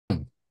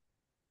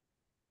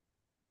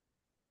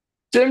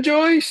Jim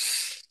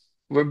Joyce,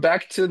 we're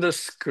back to the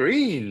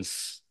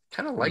screens.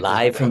 Kind of like this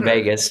Live from better.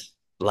 Vegas.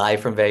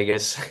 Live from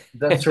Vegas.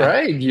 That's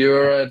right.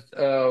 You're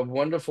at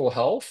Wonderful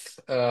Health.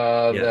 Yeah,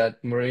 That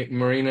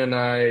Marina and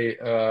I,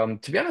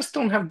 to be honest,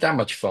 don't have that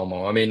much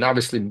FOMO. I mean,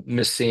 obviously,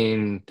 miss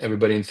seeing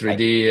everybody in right,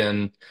 3D,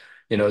 and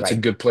it's a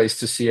right. good place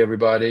to see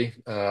everybody.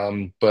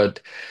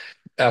 But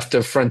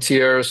after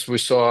Frontiers, we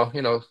saw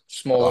A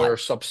smaller lot.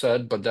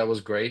 subset, but that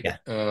was great. Yeah.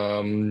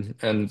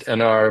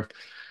 And our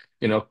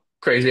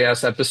crazy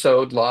ass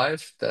episode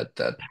live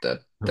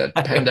that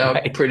panned out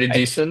Right, pretty right.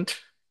 decent.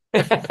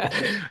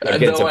 Yeah,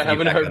 getting Though some I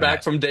haven't feedback heard on back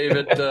that. from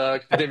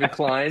David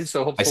Klein,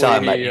 so I saw hopefully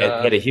him. He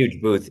had a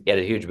huge booth. He had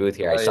a huge booth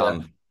here. I saw yeah.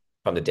 him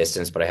from the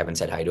distance, but I haven't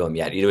said hi to him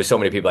yet. There was so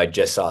many people I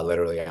just saw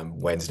literally on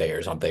Wednesday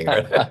or something.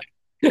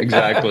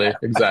 Exactly,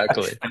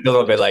 exactly. A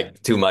little bit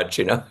like too much.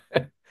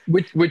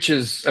 Which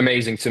is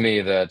amazing to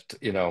me that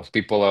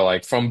people are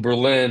like from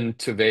Berlin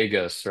to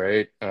Vegas,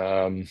 right?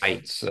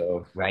 Right,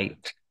 So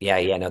right. Yeah,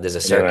 yeah. No, there's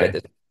a circuit. anyway.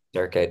 There's a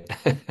circuit.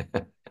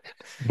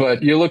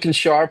 But you're looking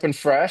sharp and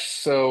fresh,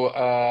 so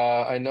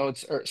I know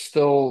it's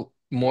still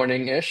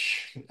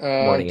morning-ish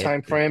Morning-ish.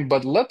 time frame,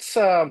 but let's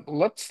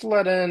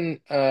let in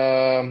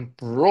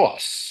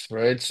Ross,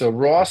 right? So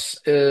Ross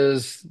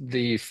is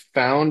the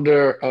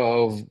founder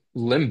of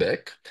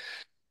Limbic.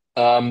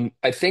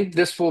 I think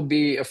this will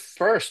be a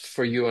first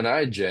for you and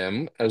I,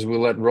 Jim, as we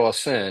let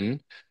Ross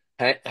in.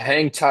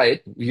 Hang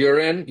tight. You're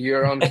in,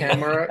 you're on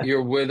camera,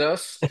 you're with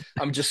us.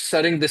 I'm just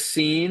setting the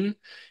scene.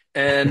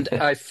 And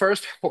I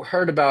first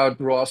heard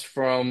about Ross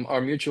from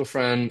our mutual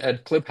friend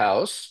at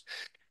Kliphuis.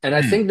 And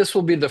I Hmm. think this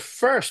will be the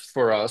first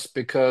for us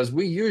because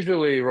we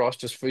usually, Ross,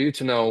 just for you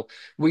to know,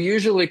 we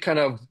usually kind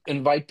of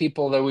invite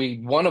people that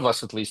one of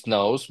us at least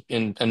knows,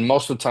 and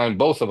most of the time,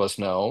 both of us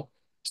know.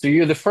 So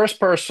you're the first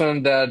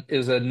person that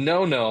is a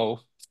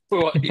no-no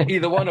for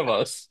either one of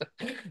us.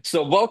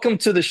 So welcome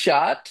to the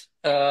shot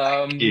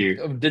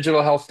You. of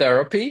digital health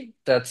therapy.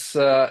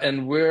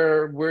 And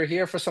we're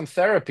here for some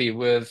therapy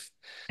with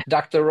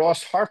Dr.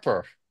 Ross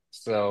Harper.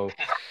 So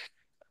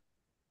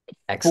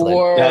Excellent.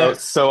 for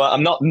So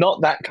I'm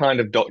not that kind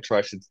of doctor,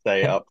 I should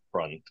say up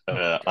front.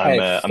 Hey, I'm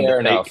the fair fake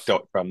enough.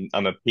 doctor.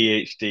 I'm a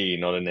PhD,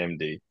 not an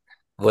MD.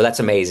 Well,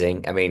 that's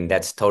amazing. I mean,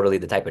 that's totally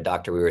the type of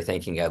doctor we were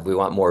thinking of. We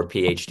want more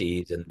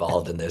PhDs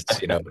involved in this,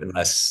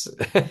 unless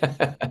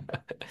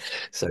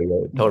so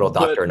you're a total But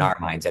doctor in our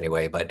minds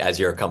anyway, but as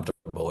you're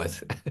comfortable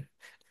with.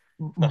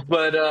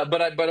 but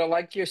I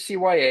like your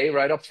CYA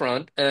right up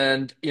front,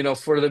 and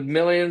for the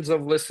millions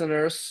of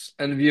listeners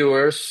and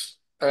viewers,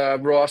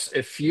 Ross,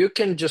 if you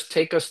can just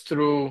take us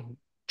through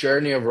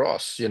journey of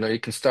Ross, you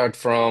can start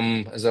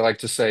from, as I like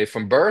to say,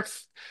 from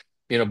birth,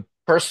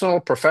 personal,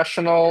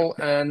 professional,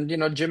 and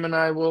Jim and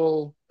I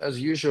will, as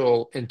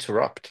usual,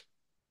 interrupt.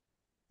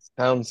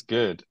 Sounds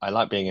good. I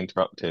like being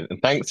interrupted.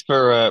 And thanks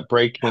for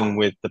breaking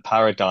with the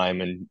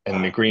paradigm and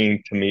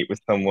agreeing to meet with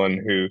someone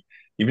who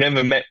you've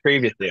never met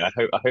previously. I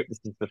hope this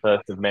is the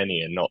first of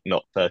many and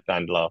not first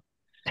and last.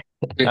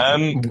 I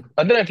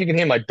don't know if you can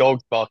hear my dog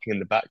barking in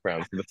the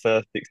background. So the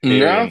first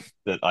No, experience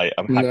that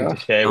I'm happy no. to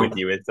share with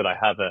you is that I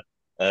have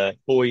a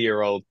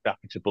 4-year-old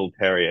Staffordshire Bull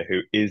Terrier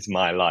who is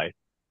my life.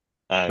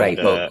 And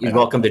Right. Well, he's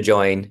welcome to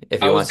join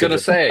if he I was wants to gonna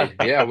join. say,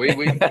 yeah,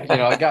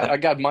 I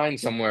got mine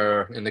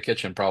somewhere in the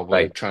kitchen, probably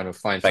Right. trying to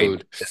find Right.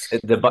 food.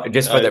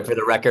 Just for uh,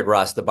 the record,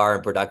 Ross, the bar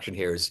in production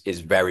here is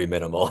very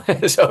minimal.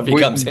 So if he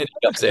comes We in,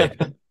 he comes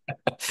in.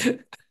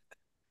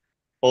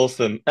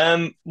 awesome.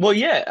 Well,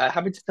 yeah,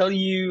 happy to tell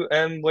you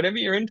whatever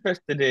you're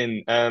interested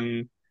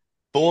in.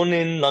 Born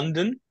in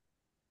London.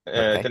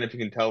 Okay. Don't know if you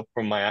can tell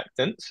from my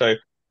accent. So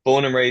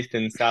born and raised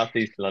in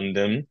Southeast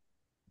London.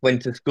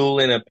 Went to school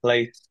in a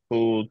place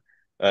called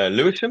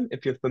Lewisham,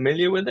 if you're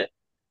familiar with it.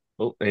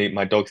 Oh,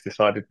 my dog's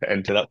decided to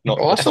enter. That's not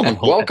a awesome.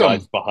 poltergeist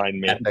Welcome. behind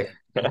me. Epic.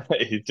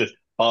 He's just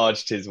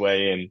barged his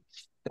way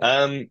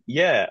in.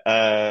 Yeah,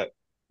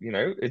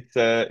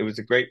 it was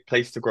a great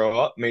place to grow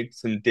up, made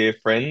some dear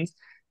friends.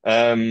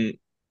 Um,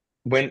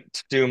 Went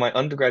to do my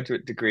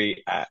undergraduate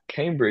degree at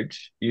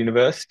Cambridge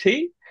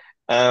University.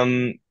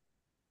 Um,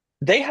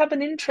 they have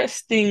an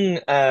interesting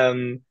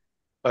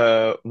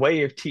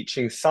way of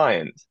teaching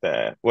science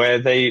there, where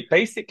they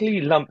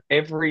basically lump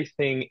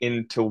everything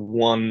into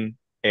one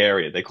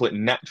area. They call it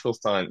natural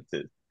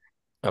sciences.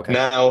 Okay.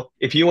 Now,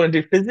 if you want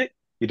to do physics,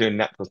 you're doing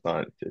natural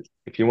sciences.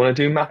 If you want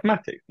to do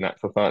mathematics,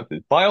 natural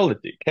sciences,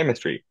 biology,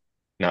 chemistry,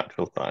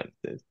 natural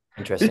sciences. This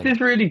Interesting. is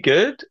really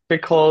good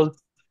because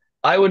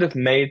I would have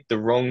made the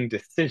wrong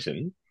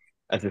decision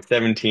as a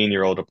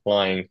 17-year-old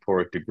applying for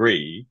a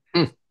degree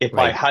Mm, if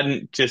I Right.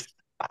 hadn't just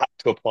had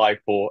to apply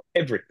for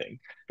everything.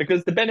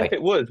 Because the Right.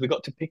 benefit was we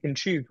got to pick and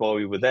choose while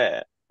we were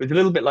there. It was a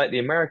little bit like the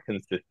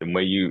American system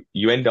where you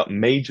end up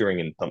majoring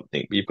in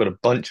something, but you've got a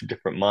bunch of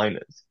different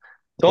minors.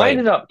 So I Right.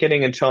 ended up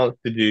getting a chance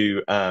to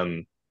do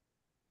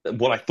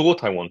what I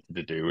thought I wanted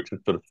to do, which was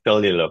sort of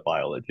cellular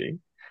biology.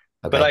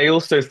 But Okay. I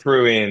also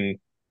threw in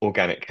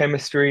organic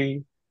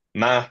chemistry,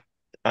 math,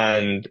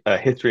 and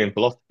history and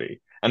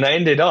philosophy. And I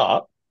ended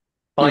up mm.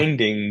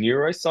 finding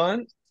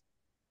neuroscience.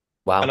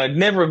 And Wow. I'd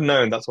never have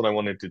known that's what I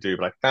wanted to do,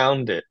 but I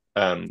found it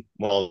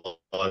while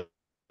I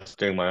was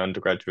doing my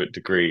undergraduate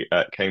degree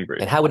at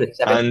Cambridge. And how would a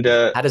seven And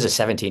how does a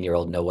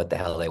 17-year-old know what the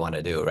hell they want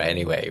to do, right?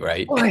 Anyway,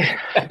 right? boy,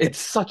 it's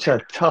such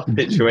a tough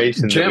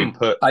situation that we Jim,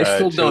 put I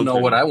still don't know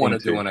what children I want to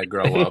do into. when I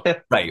grow up,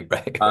 Right,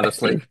 right,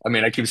 honestly. right. I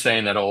mean, I keep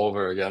saying that all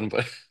over again,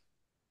 but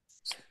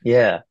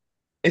Yeah,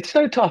 it's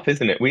so tough,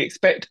 isn't it? We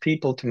expect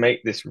people to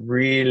make this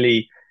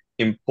really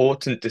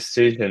important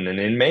decision and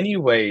in many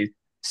ways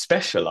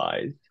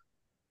specialize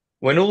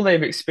when all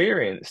they've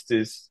experienced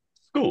is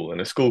school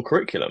and a school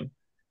curriculum.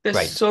 There's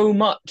Right, so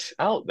much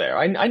out there.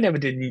 I never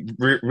did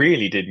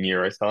really did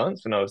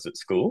neuroscience when I was at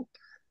school.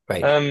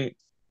 right. Um,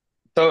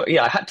 so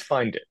yeah, I had to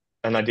find it,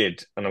 and I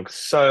did, and I'm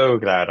so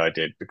glad I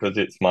did because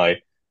it's my,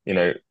 you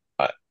know,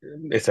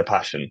 it's a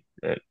passion.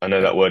 I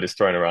know Right. that word is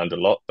thrown around a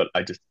lot, but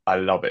I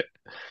love it.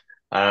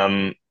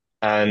 Um,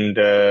 and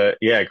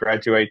yeah,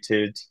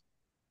 graduated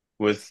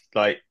was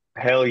like,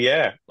 hell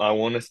yeah, I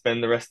want to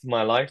spend the rest of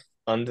my life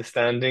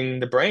understanding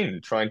the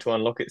brain, trying to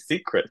unlock its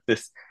secrets.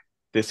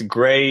 This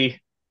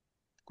gray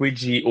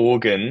squidgy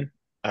organ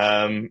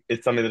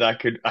is something that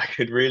I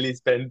could really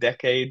spend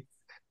decades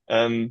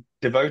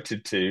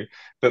devoted to.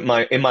 But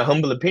my in my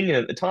humble opinion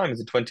at the time as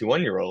a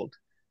 21-year-old,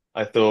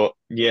 I thought,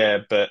 yeah,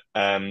 but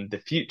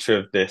the future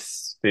of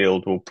this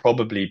field will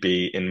probably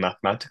be in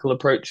mathematical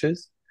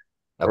approaches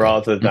Okay.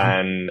 rather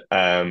Mhm.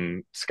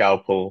 than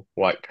scalpel,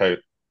 white coat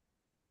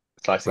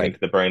slicing Right. into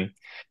the brain.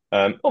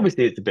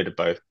 Obviously, it's a bit of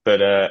both,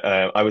 but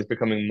I was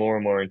becoming more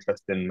and more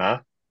interested in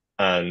math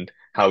and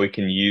how we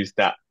can use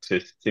that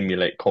to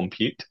simulate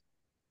compute.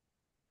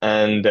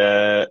 And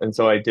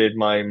so I did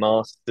my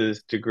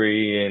master's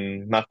degree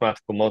in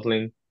mathematical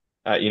modeling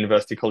at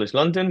University College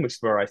London, which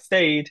is where I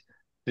stayed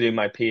to do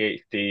my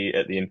PhD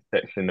at the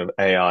intersection of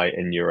AI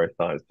and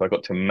neuroscience. So I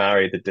got to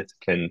marry the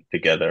disciplines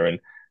together. And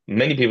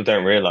many people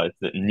don't realize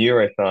that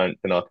neuroscience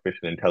and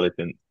artificial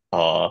intelligence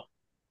are,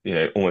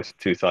 almost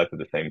two sides of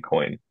the same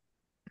coin.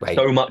 Right.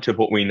 So much of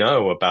what we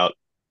know about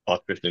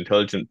artificial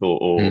intelligence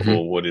Mhm.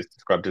 or what is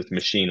described as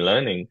machine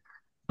learning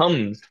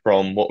comes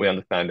from what we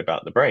understand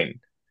about the brain,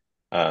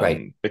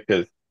 Right.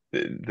 because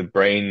the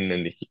brain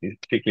and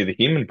particularly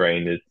the human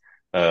brain is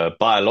a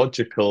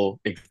biological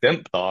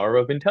exemplar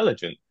of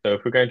intelligence. So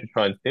if we're going to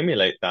try and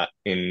simulate that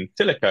in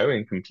silico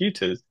in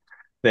computers,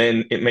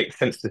 then it makes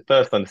sense to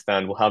first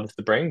understand, well, how does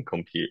the brain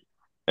compute?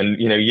 And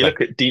you Right.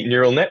 look at deep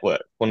neural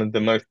network, one of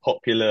the most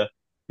popular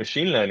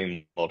machine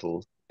learning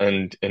models,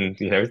 and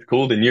it's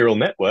called a neural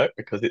network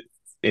because it's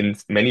in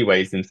many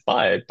ways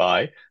inspired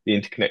by the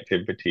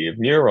interconnectivity of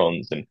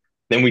neurons. And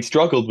then we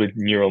struggled with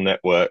neural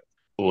networks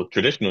or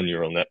traditional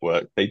neural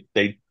networks.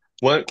 They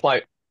weren't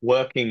quite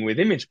working with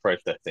image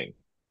processing.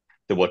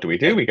 So what do?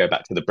 Right. We go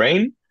back to the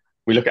brain.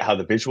 We look at how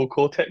the visual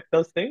cortex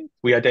does things.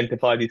 We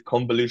identify these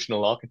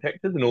convolutional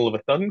architectures, and all of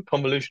a sudden,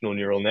 convolutional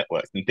neural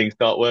networks and things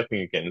start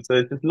working again. So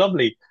there's this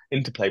lovely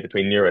interplay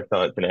between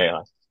neuroscience and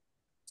AI.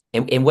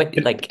 And what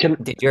like Can,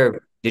 did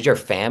your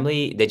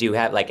family did you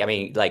have like I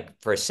mean like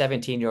for a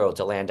 17-year-old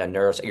to land on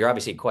neuro you're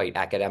obviously quite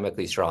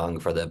academically strong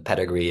for the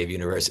pedigree of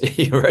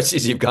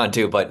universities you've gone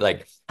to, but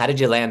like how did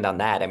you land on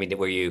that? I mean,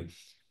 were you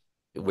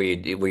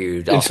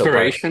also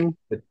part inspiration?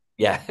 of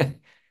yeah.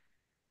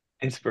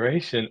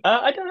 Inspiration.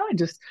 I don't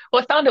know.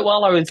 I found it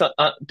while I was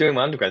doing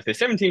my undergrad. So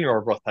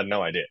 17-year-old Ross had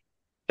no idea.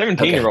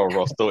 17-year Okay. old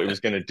Ross thought he was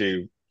going to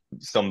do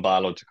some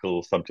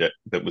biological subject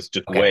that was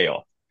just Okay. way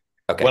off.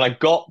 When Okay. I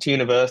got to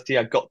university,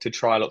 I got to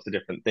try lots of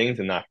different things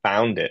and I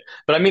found it.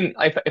 But I mean,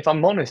 if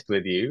I'm honest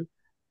with you,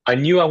 I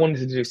knew I wanted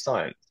to do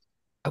science.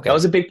 That Okay.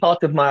 was a big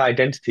part of my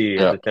identity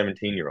as Yeah. a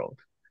 17-year-old.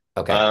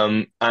 Okay.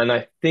 And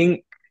I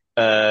think,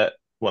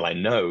 well, I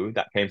know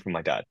that came from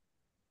my dad.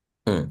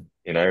 Hmm.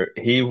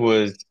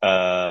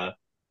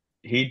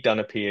 He'd done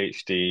a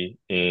PhD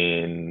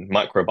in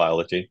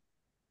microbiology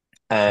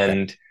Okay.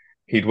 and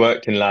he'd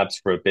worked in labs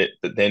for a bit,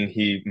 but then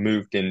he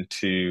moved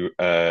into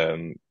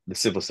the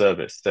civil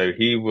service. So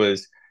he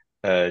was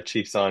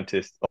chief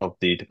scientist of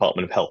the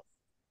Department of Health.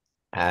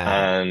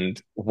 Ah,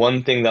 And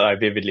one thing that I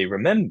vividly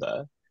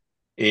remember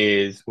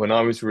is when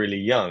I was really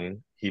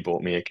young, he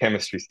bought me a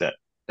chemistry set,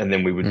 and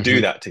then we would do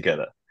Hmm. that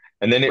together.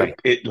 And then right.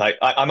 it like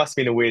I must have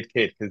been a weird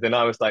kid because then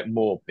I was like,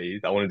 more,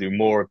 please. I want to do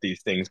more of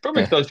these things.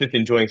 Probably because I was just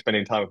enjoying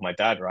spending time with my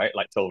dad, right?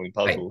 Like solving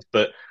Right. puzzles.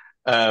 But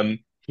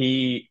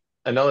he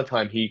another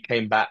time he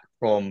came back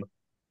from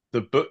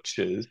the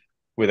butcher's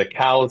with a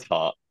cow's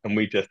heart, and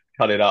we just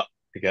cut it up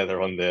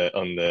together on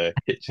the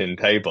kitchen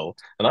table.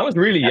 And I was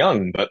really Yeah.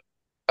 young, but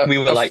A, we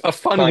were a, like a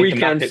fun trying to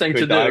map weekend it thing to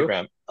a to do.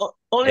 diagram.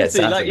 Yeah, it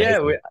Honestly, sounds like yeah,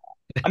 amazing.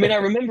 I mean, I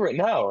remember it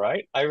now,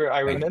 right? I Right.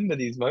 remember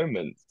these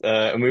moments,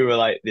 and we were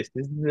like, "This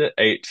is the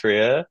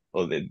atria,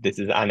 or this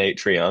is an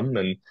atrium,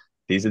 and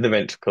these are the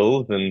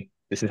ventricles, and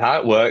this is how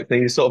it works."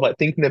 And you're sort of like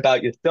thinking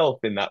about yourself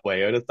in that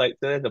way. Or just like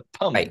there's a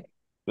pump Right.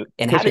 that's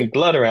And how pushing did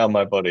blood around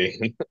my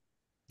body.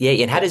 Yeah,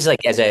 and how Yeah. does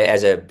like as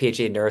a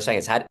PhD in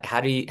neuroscience,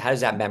 how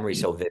does that memory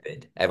so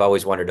vivid? I've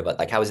always wondered about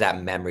like how is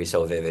that memory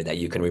so vivid that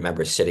you can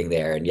remember sitting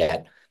there and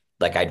yet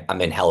like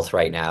I'm in health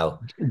right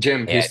now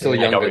Jim, he's and still I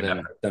don't younger than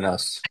remember. than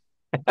us.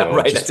 So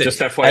Right, just that's it.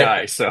 just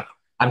FYI. So.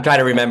 I'm trying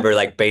to remember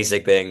like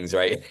basic things,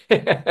 right?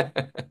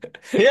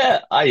 Yeah,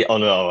 oh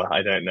no,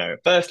 I don't know.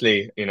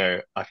 Firstly,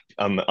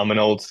 I'm an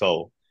old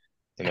soul,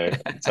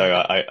 so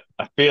I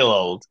feel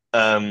old.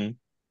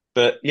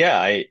 But yeah,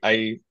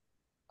 I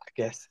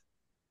guess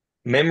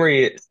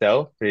memory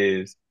itself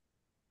is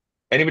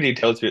anybody who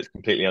tells you it's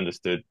completely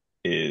understood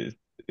is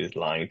is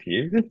lying to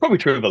you. It's probably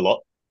true of a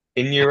lot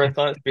in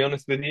neuroscience, to be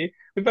honest with you.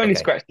 We've only Okay.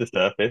 scratched the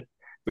surface.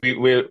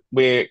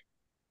 We're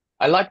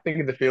I like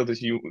thinking of the field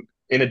as you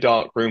in a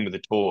dark room with a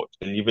torch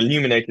and you've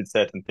illuminated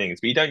certain things,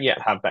 but you don't yet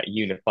have that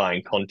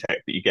unifying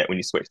context that you get when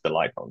you switch the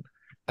light on.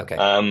 Okay.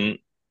 Um,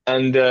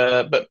 and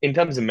but in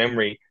terms of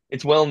memory,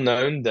 it's well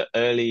known that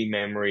early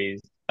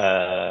memories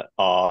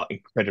are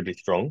incredibly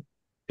strong,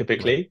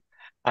 Right. typically.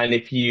 And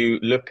if you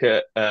look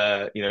at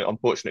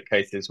unfortunate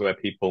cases where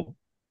people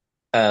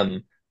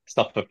um,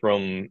 suffer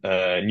from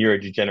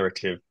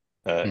neurodegenerative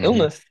Hmm.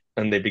 illness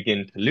and they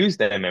begin to lose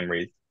their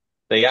memories,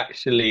 they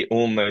actually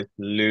almost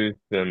lose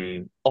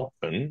them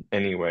often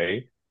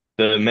anyway.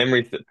 The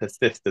memories that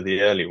persist are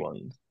the early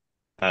ones.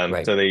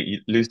 Right. So you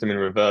lose them in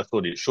reverse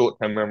order. Your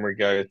short-term memory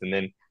goes, and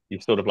then you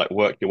sort of like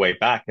work your way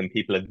back, and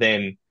people are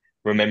then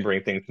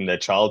remembering things from their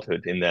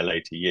childhood in their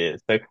later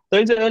years. So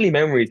those early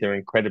memories are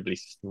incredibly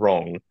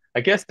strong,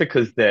 I guess,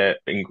 because they're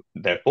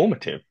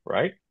formative,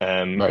 right?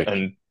 Right.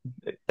 And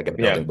Like a yeah,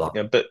 building block.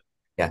 yeah, but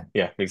Yeah.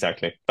 yeah,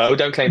 exactly. But I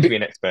don't claim to be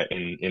an expert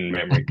in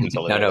memory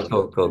No, no, consolidation.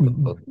 cool, cool, cool,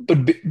 cool.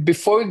 But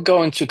before we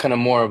go into kind of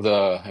more of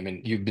the, I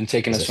mean, you've been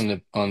taking us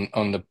Business.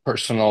 on the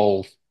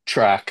personal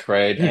track,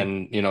 right? Mm,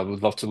 And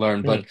we'd love to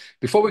learn. But mm.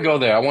 before we go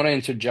there, I want to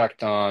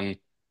interject on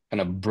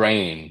kind of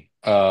brain.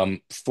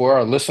 For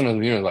our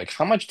listeners, like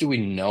how much do we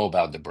know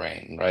about the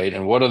brain, right?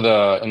 And what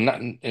are and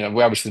not,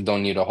 we obviously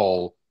don't need a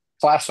whole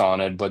class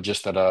on it, but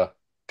just at a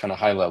kind of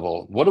high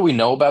level, what do we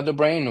know about the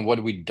brain and what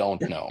do we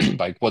don't know?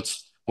 Like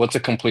what's a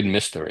complete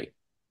mystery,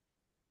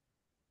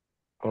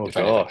 Oh if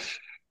anything? gosh,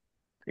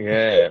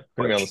 yeah,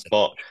 putting me on the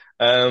spot.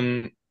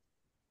 Um,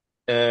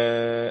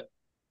 uh,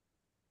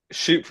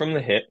 Shoot from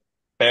the hip,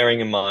 bearing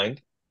in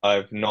mind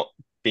I've not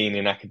been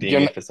in You're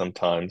academia not, for some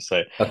time,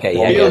 so Okay, the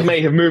yeah, all field yeah. good.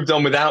 may have moved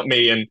on without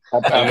me, and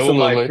all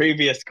my Absolutely.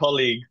 previous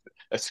colleagues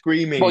are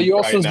Well, screaming you right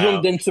also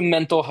zoomed now. into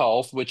mental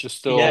health, which is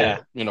Yeah,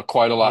 still,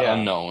 quite a lot yeah,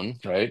 unknown,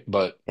 right?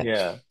 But Yeah.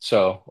 yeah.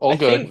 so I all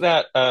good. think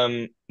that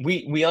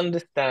we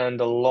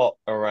understand a lot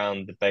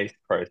around the base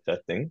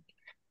processing,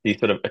 the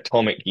sort of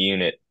atomic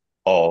unit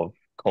of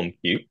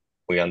compute.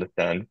 We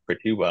understand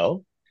pretty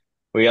well.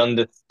 We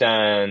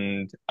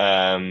understand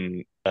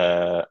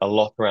a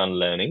lot around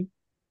learning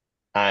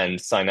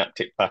and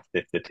synaptic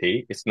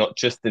plasticity. It's not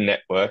just the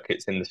network,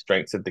 it's in the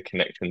strengths of the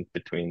connections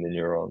between the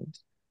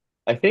neurons.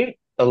 I think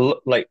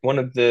like one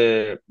of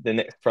the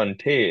next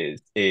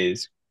frontiers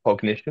is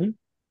cognition.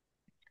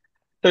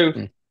 So,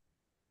 Mm,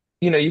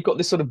 you've got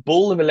this sort of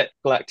ball of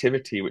electrical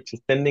activity which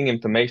is sending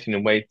information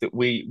in ways that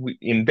we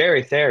in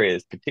various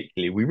areas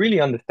particularly we really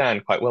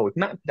understand quite well. We've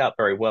mapped it out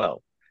very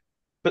well.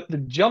 But the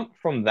jump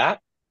from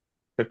that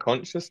to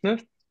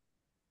consciousness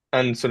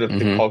and sort of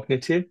the hmm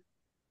cognitive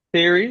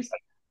theories,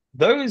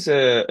 those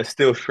are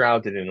still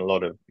shrouded in a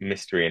lot of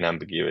mystery and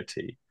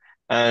ambiguity.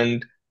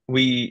 And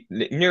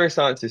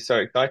neuroscience is so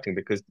exciting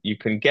because you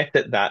can get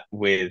at that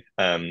with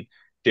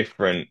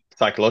different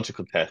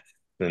psychological tests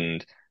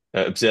and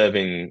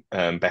observing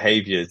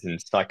behaviors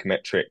and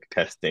psychometric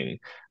testing.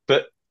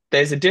 But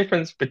there's a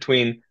difference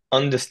between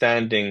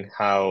understanding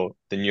how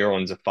the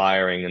neurons are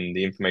firing and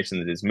the information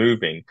that is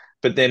moving,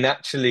 but then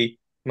actually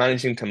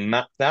managing to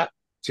map that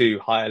to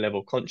higher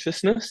level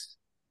consciousness.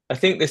 I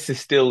think this is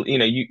still,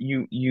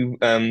 you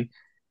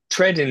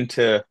tread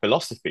into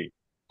philosophy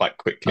quite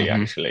quickly, hmm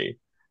actually.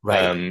 Right.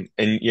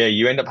 And yeah,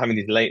 you end up having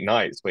these late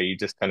nights where you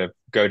just kind of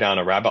go down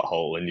a rabbit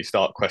hole and you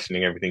start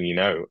questioning everything you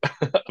know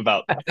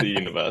about the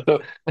universe. So,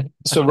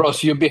 so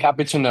Ross, you'd be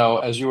happy to know,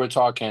 as you were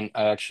talking,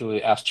 I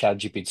actually asked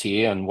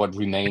ChatGPT and what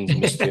remains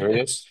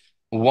mysterious.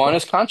 One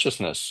is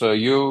consciousness, so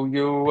you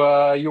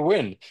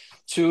win.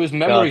 Two is God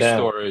memory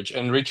damn. storage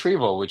and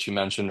retrieval, which you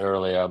mentioned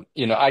earlier.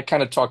 I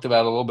kind of talked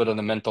about a little bit of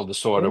the mental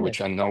disorder, Yeah,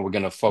 which I know we're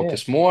going to yeah.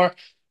 focus more.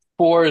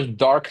 Four is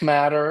dark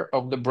matter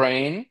of the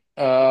brain,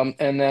 and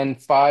then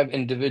five,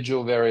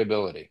 individual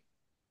variability.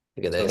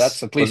 Look at So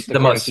that's this. at Well, least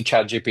according to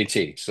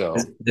ChatGPT.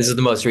 So this is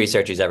the most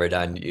research he's ever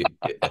done,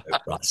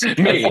 Ross.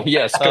 me,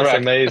 yes, That's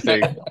correct.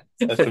 amazing.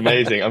 That's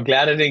amazing. I'm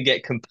glad I didn't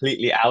get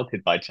completely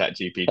outed by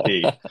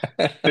ChatGPT.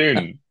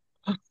 Soon.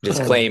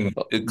 Just Good claimed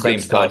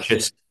stuff.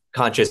 conscious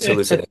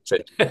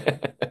hallucination.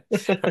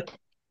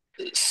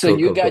 So Cool,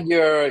 you cool, got cool.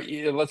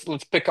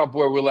 let's pick up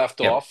where we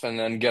left Yep. off and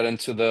then get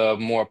into the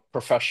more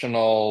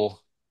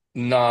professional,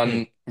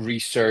 Hmm.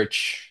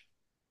 non-research,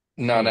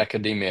 Hmm.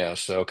 non-academia.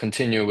 So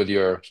continue with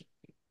your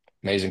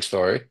amazing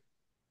story.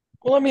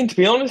 Well, I mean, to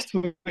be honest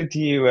with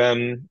you,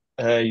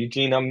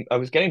 Eugene, I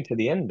was getting to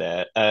the end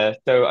there.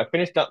 So I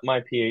finished up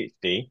my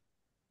PhD.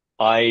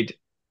 I'd,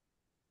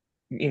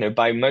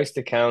 by most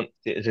accounts,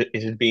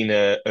 it had been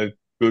a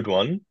good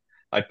one.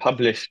 I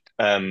published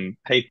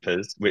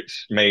papers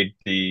which made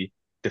the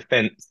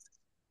defense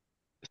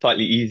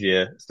slightly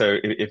easier. So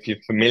if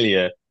you're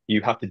familiar,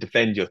 you have to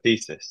defend your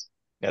thesis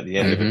at the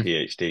end of a Hmm.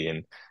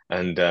 PhD,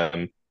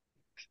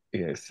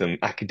 and some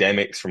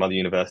academics from other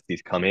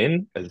universities come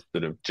in as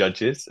sort of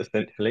judges,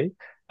 essentially,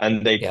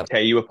 and they Yep.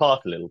 tear you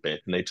apart a little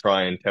bit, and they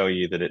try and tell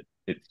you that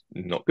it's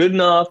not good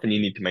enough, and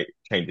you need to make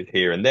changes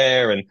here and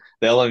there, and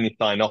they'll only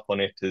sign off on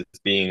it as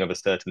being of a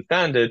certain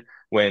standard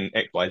when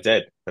X, Y,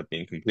 Z have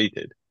been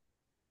completed.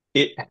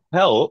 It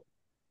helps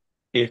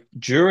if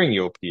during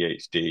your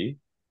PhD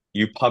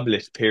you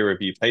publish peer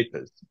review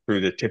papers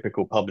through the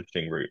typical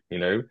publishing route.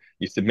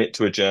 You submit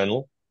to a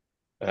journal,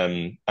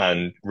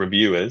 and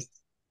reviewers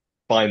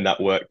find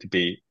that work to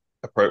be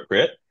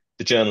appropriate.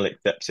 The journal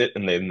accepts it,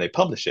 and then they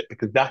publish it,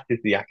 because that is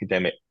the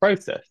academic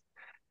process.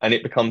 And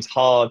it becomes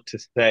hard to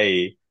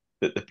say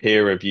that the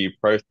peer review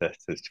process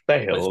has Was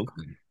failed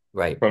good.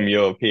 Right. from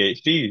your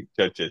PhD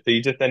judges. So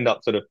you just end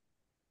up sort of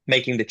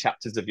making the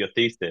chapters of your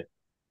thesis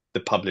the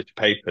published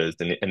papers,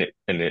 and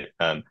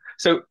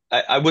so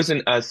I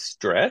wasn't as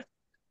stressed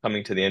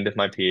coming to the end of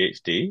my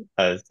PhD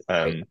as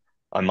Right.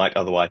 I might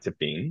otherwise have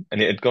been,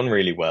 and it had gone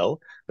really well,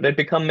 but I'd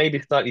become maybe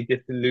slightly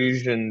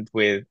disillusioned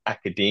with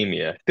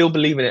academia, still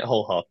believe in it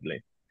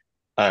wholeheartedly.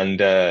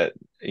 And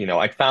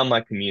I found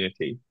my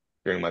community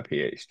during my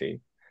PhD,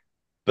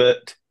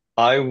 but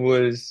I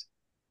was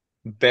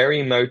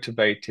very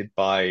motivated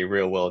by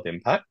real world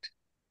impact,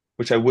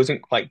 which I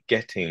wasn't quite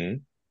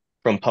getting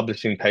from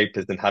publishing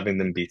papers and having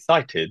them be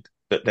cited.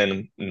 But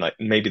then, like,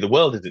 maybe the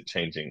world isn't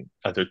changing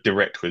as a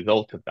direct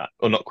result of that,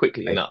 or not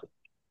quickly Right. enough.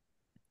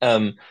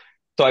 Um,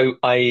 so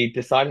I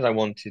decided I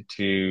wanted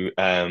to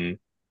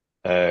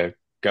uh,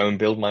 go and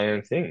build my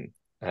own thing.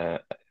 Uh,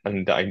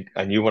 and I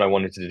knew what I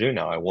wanted to do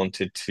now. I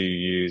wanted to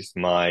use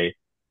my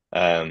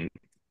um,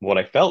 what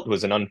I felt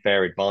was an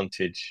unfair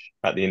advantage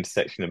at the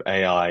intersection of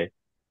AI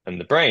and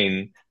the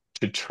brain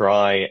to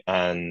try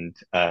and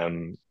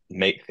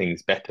make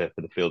things better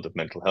for the field of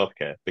mental health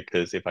care.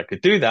 Because if I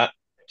could do that,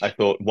 I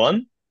thought,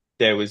 one,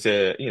 there was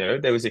a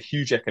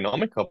huge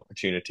economic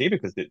opportunity,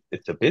 because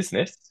it's a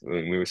business.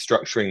 We were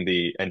structuring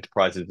the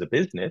enterprise as a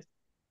business.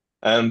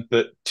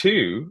 But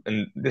two,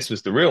 and this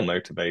was the real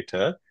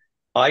motivator,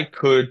 I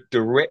could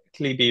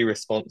directly be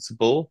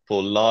responsible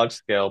for large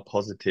scale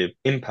positive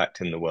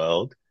impact in the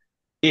world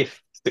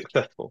if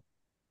successful.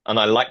 And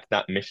I liked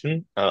that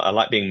mission. I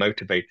like being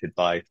motivated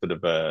by sort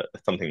of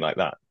something like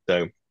that.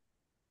 So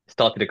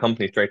started a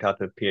company straight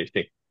out of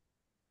PhD.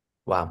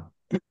 Wow.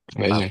 Wow.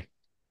 Amazing.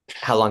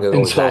 How long ago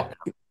And was that?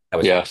 so, That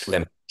was yeah,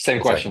 limb. same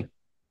Sorry. question.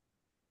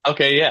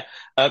 Okay, yeah.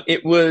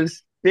 It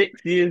was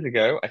 6 years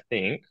ago, I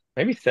think,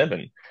 maybe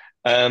seven.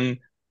 Um,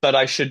 but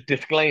I should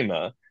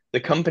disclaimer, the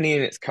company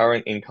in its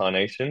current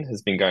incarnation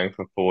has been going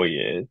for 4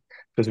 years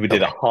because we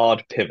did a Okay.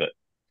 hard pivot.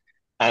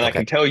 And I Okay.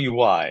 can tell you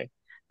why.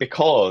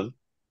 Because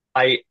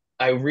I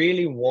I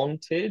really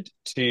wanted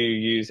to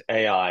use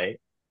AI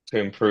to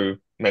improve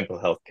mental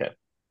health care,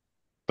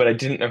 but I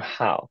didn't know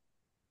how.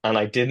 And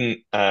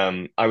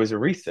I was a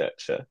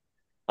researcher,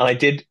 and I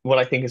did what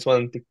I think is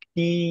one of the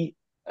key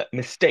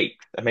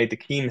mistakes. I made the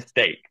key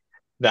mistake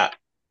that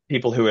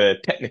people who are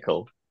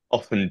technical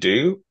often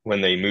do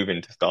when they move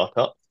into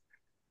startups.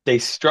 They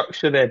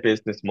structure their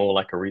business more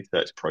like a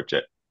research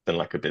project than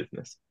like a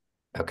business.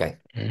 Okay.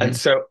 And Hmm.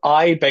 so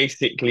I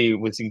basically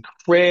was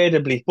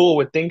incredibly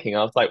forward thinking.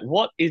 I was like,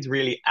 what is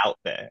really out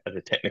there as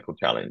a technical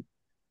challenge?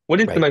 What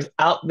is the Right. most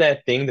out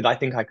there thing that I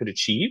think I could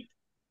achieve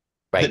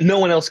that Right. no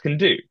one else can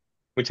do,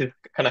 which is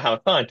kind of how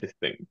a scientist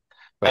thinks.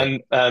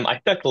 Right. And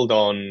I settled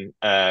on,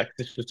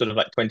 this was sort of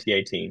like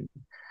 2018.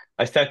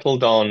 I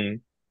settled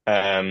on,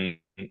 and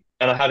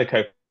I had a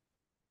co,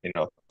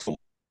 for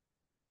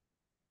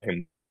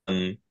him.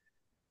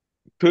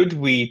 Could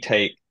we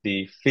take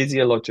the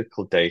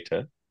physiological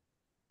data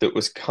that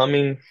was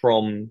coming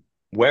from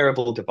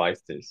wearable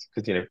devices?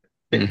 Because,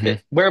 Hmm.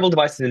 wearable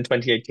devices in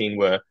 2018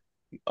 were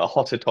a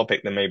hotter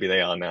topic than maybe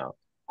they are now.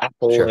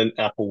 Apple Sure. and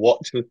Apple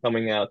Watch was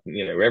coming out, and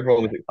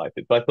everyone was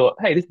excited. So I thought,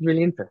 hey, this is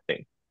really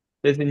interesting.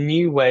 There's a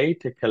new way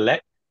to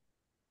collect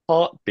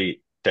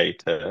heartbeat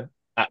data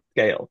at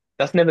scale.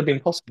 That's never been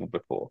possible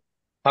before.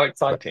 How Right.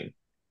 exciting.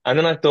 And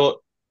then I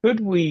thought, could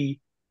we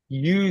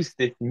use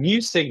this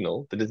new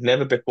signal that has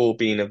never before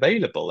been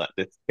available at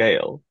this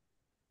scale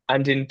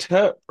and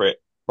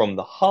interpret from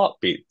the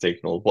heartbeat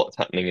signal what's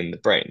happening in the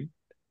brain?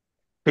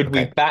 Could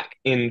we Okay. back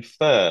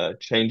infer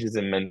changes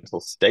in mental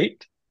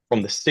state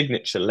from the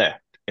signature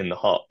left in the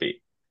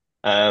heartbeat?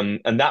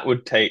 And that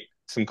would take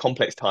some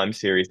complex time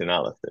series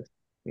analysis,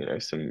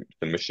 some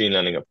machine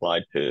learning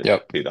applied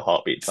Yep. to the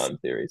heartbeat time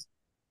series.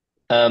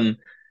 Um,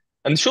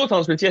 and the short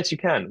answer is yes, you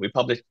can. We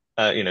published,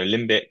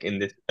 Limbic in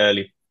this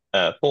early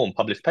form,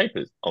 published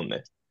papers on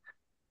this,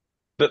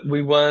 but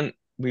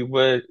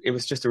it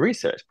was just a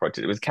research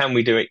project. It was, can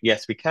we do it?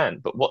 Yes, we can.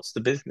 But what's the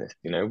business?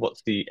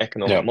 What's the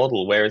economic Yep.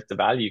 model? Where is the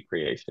value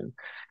creation?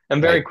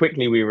 And very Right.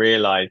 quickly we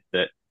realized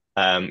that,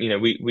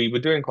 we were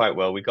doing quite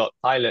well. We got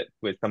pilots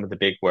with some of the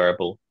big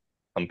wearable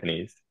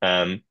companies.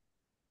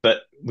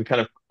 But we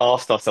kind of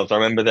asked ourselves, I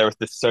remember there was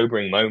this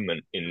sobering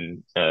moment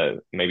in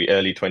maybe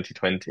early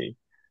 2020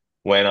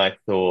 when I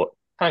thought,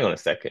 hang on a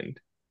second,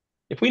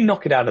 if we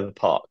knock it out of the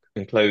park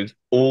and close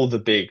all the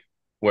big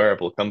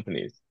wearable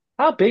companies,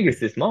 how big is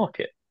this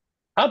market?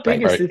 How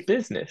big Right, is Right. this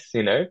business?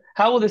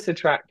 How will this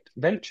attract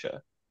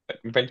venture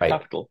right.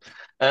 capital?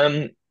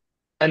 Um,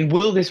 and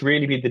will this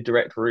really be the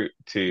direct route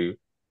to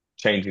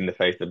changing the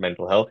face of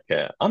mental health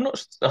care? I'm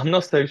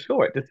not so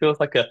sure. It just feels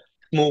like a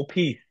small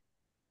piece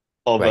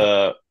of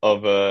Right.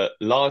 a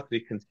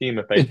largely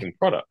consumer It facing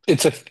product.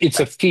 it's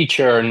a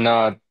feature,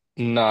 not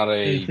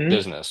a Hmm.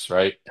 business,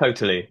 right?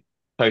 Totally,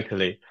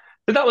 totally.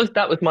 So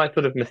that was my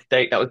sort of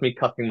mistake. That was me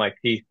cutting my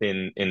teeth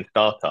in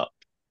startup.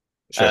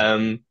 Sure.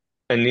 Um,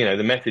 and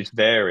the message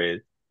there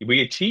is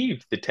we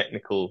achieved the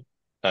technical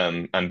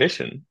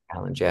ambition.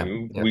 Challenge. Yeah.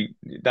 Yeah. We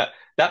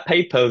that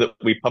paper that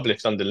we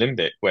published under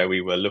Limbic, where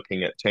we were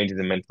looking at changes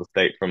in mental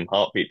state from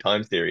heartbeat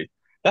time series,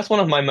 that's one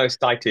of my most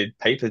cited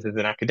papers as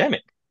an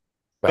academic.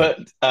 Right.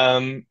 But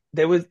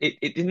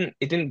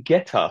it didn't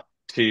get us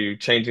to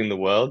changing the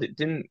world. It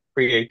didn't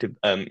create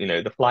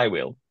the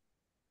flywheel.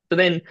 So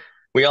then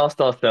we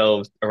asked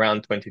ourselves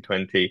around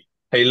 2020,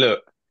 hey,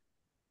 look,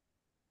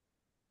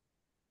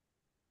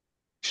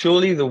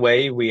 surely the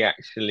way we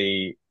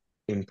actually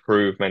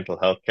improve mental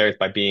health care is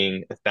by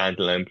being a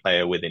standalone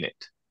player within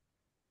it.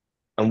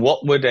 And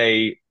what would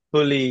a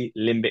fully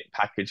limbic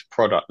packaged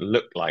product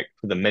look like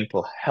for the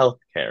mental health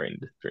care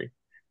industry?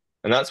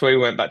 And that's where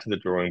we went back to the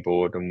drawing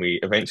board and we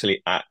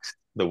eventually axed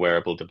the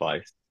wearable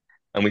device.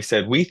 And we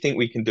said, we think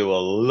we can do a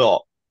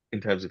lot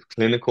in terms of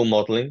clinical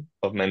modeling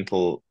of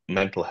mental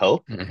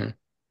health Hmm.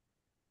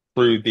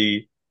 through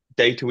the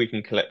data we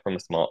can collect from a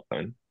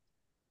smartphone.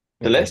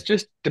 So let's Okay.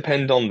 just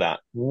depend on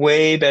that.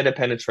 Way better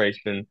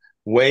penetration,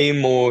 way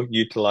more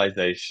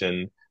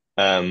utilization.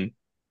 Um,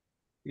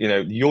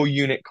 your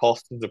unit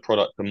costs of the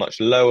product are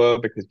much lower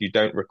because you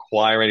don't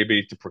require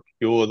anybody to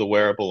procure the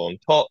wearable on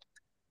top.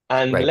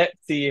 And Right. let's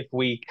see if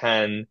we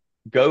can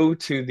go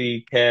to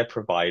the care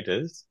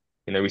providers.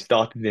 We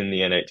started in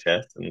the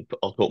NHS, and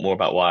I'll talk more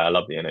about why I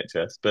love the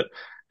NHS. But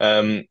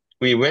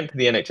we went to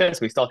the NHS,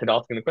 we started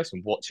asking the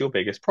question, what's your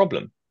biggest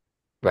problem?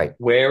 Right.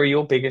 Where are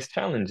your biggest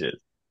challenges?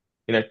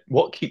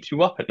 What keeps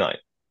you up at night?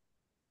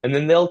 And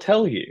then they'll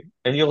tell you,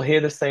 and you'll hear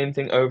the same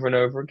thing over and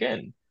over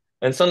again.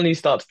 And suddenly you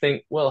start to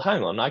think, well,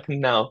 hang on, I can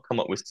now come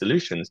up with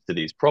solutions to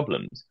these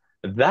problems.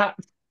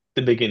 That's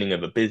the beginning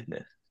of a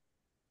business.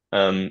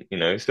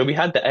 So we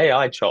had the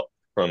AI chop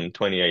from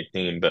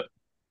 2018, but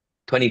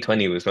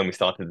 2020 was when we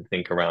started to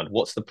think around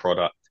what's the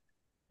product,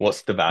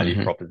 what's the value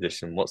Hmm.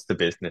 proposition, what's the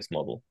business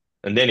model,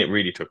 and then it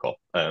really took off.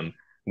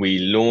 We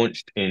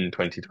launched in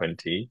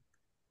 2020,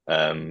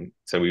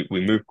 so we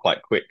moved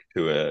quite quick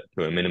to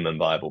a minimum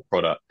viable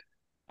product,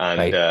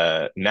 and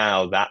Right.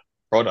 now that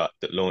product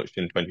that launched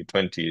in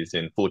 2020 is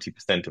in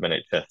 40% of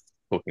NHS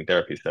talking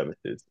therapy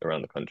services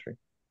around the country.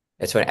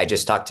 It's funny. I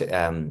just talked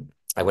to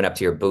I went up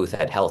to your booth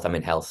at Health. I'm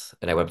in Health,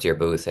 and I went up to your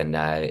booth, and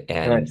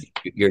Nice.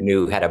 your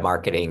new head of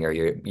marketing or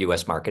your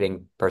US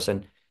marketing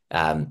person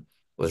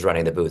was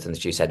running the booth, and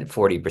she said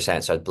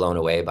 40%. So I was blown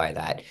away by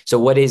that. So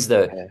Yeah. what What is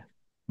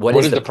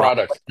is the the product?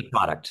 product? What's the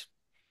product?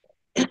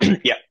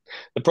 Yeah.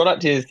 The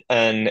product is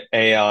an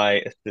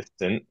AI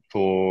assistant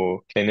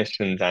for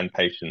clinicians and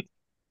patients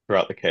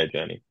throughout the care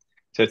journey.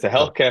 So it's a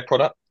Oh, healthcare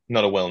product,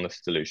 not a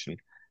wellness solution.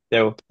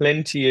 There were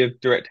plenty of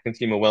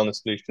direct-to-consumer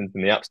wellness solutions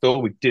in the App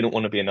Store. We didn't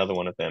want to be another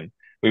one of them.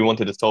 We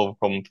wanted to solve a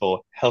problem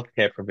for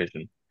healthcare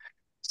provision.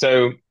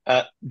 So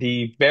at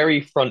the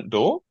very front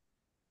door,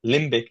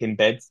 Limbic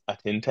embeds at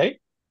intake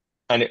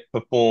and it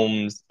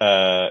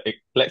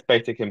collects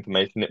basic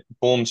information, it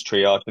performs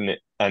triage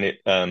and it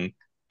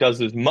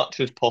does as much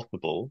as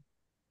possible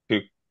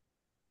to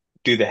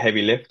do the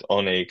heavy lift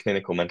on a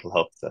clinical mental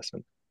health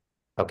assessment.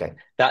 okay.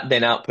 That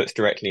then outputs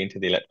directly into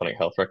the electronic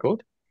health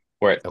record,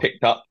 where it's Okay.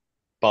 picked up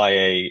by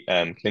a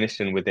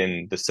clinician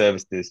within the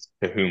services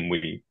to whom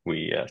we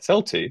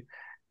sell to,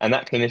 and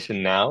that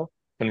clinician now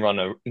can run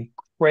an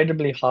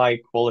incredibly high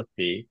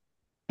quality,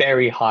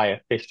 very highly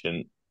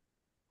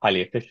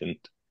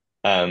efficient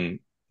um,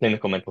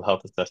 clinical mental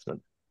health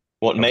assessment.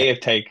 What may Okay. have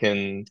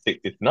taken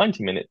 60 to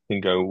 90 minutes can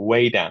go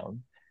way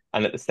down,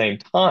 and at the same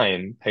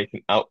time,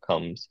 patient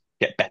outcomes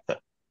get better.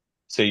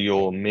 So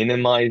you're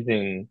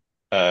minimizing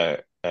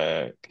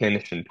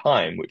clinician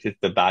time, which is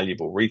the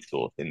valuable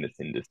resource in this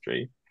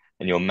industry,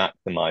 and you're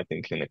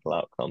maximizing clinical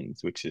outcomes,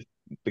 which is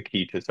the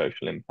key to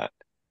social impact.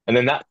 And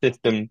then that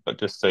system, but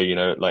just so you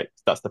know, like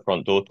that's the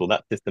front door tool,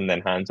 that system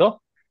then hands off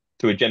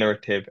to a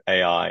generative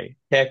AI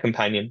care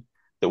companion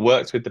that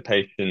works with the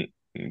patient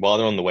while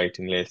they're on the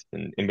waiting list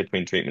and in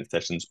between treatment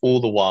sessions, all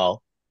the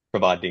while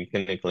providing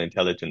clinical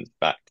intelligence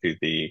back to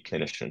the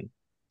clinician.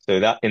 So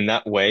that in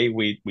that way,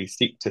 we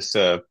seek to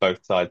serve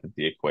both sides of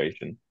the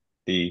equation,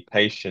 the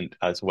patient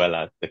as well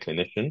as the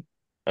clinician,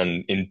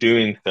 and in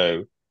doing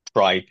so,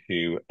 try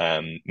to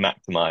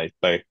maximize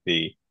both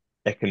the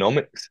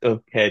economics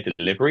of care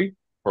delivery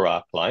for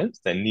our clients.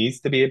 There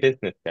needs to be a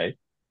business case.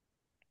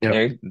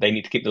 Yep. They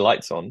need to keep the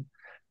lights on,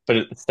 but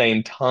at the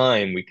same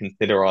time, we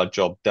consider our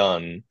job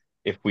done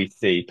if we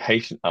see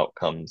patient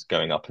outcomes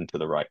going up and to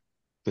the right.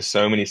 For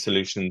so many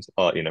solutions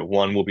are,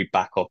 one will be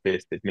back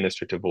office,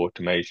 administrative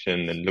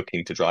automation, and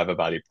looking to drive a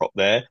value prop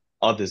there.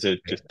 Others are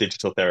just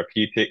digital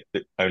therapeutics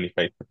that only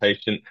face the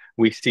patient.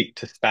 We seek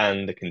to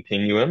span the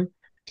continuum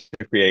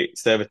to create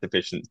service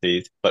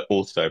efficiencies, but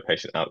also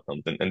patient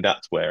outcomes. And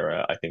that's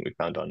where I think we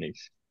found our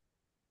niche.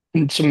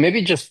 So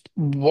maybe just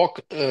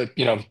walk, the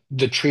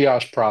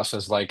triage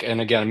process, like, and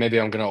again, maybe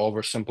I'm going to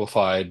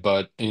oversimplify it,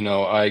 but,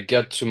 I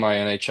get to my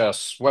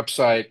NHS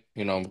website,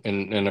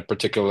 in a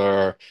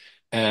particular,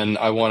 and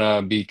I want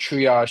to be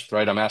triaged,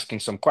 right? I'm asking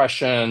some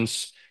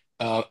questions.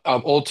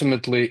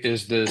 Ultimately,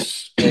 is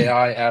this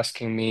AI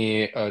asking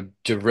me a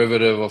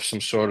derivative of some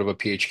sort of a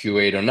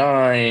PHQ 8 or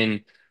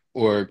 9,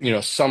 or,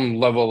 some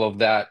level of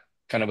that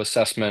kind of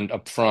assessment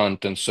up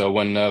front? And so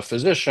when a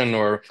physician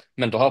or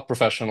mental health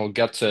professional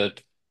gets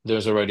it,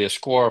 there's already a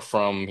score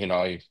from,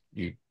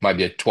 you might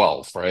be at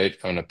 12, right?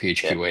 On a Yeah,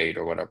 PHQ 8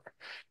 or whatever.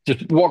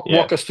 Just walk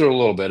yeah, us through a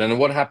little bit. And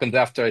what happens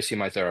after I see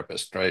my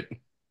therapist, right?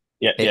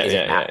 yeah, yeah, Is it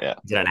yeah, an yeah, app? yeah.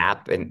 Is it an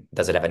app and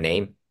does it have a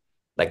name?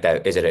 Like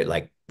that, is it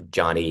like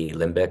Johnny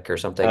Limbic or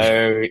something?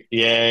 Oh,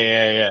 yeah,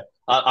 yeah, yeah.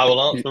 I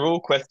will answer all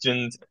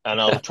questions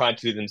and I'll try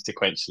to do them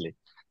sequentially.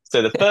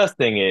 So the first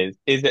thing is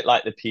it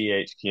like the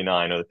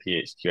PHQ-9 or the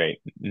PHQ-8?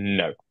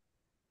 No.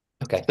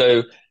 Okay.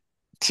 So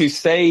to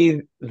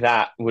say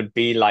that would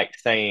be like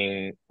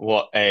saying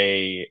what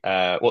the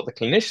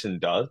clinician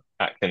does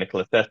at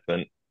clinical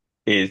assessment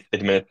is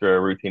administer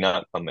a routine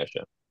outcome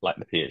measure like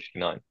the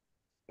PHQ-9.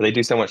 But they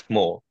do so much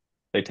more.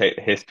 They take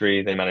the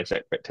history, they manage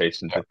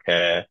expectations of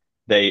care.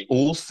 They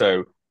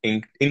also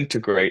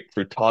integrate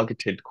through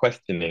targeted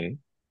questioning,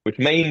 which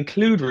may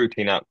include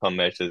routine outcome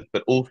measures,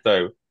 but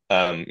also,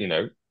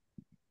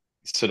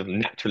 sort of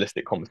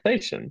naturalistic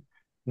conversation.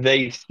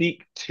 They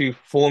seek to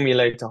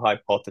formulate a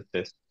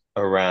hypothesis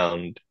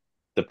around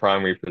the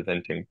primary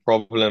presenting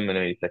problem and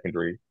any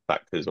secondary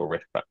factors or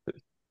risk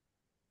factors.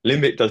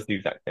 Limbic does the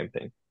exact same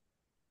thing.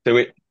 So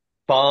it's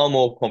far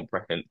more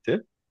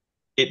comprehensive.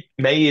 It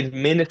may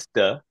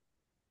administer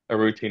a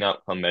routine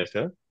outcome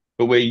measure,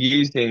 but we're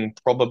using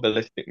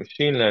probabilistic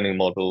machine learning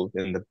models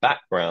in the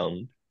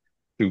background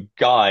to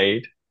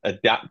guide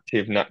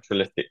adaptive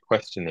naturalistic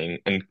questioning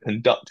and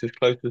conduct as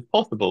close as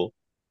possible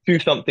to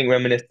something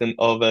reminiscent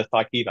of a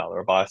psych eval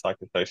or a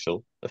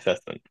biopsychosocial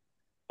assessment.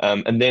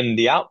 And then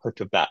the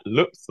output of that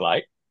looks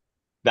like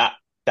that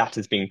that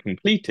has been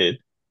completed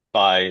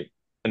by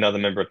another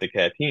member of the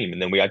care team.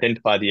 And then we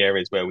identify the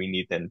areas where we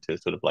need them to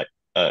sort of like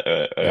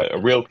Yep. a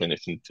real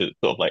clinician to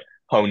sort of like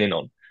hone in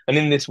on. And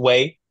in this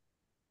way,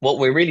 what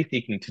we're really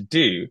seeking to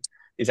do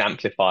is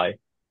amplify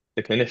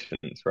the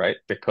clinicians, right?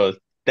 Because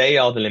they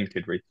are the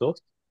limited resource.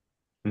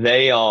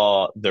 They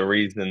are the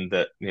reason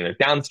that,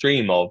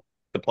 downstream of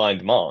supply and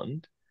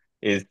demand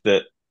is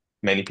that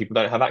many people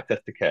don't have access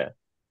to care,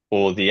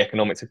 or the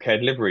economics of care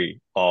delivery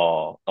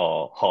are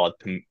hard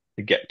to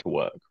get to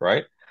work,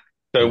 right?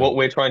 So Mhm. what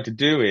we're trying to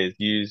do is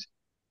use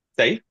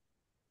safe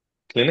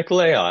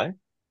clinical AI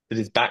that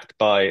is backed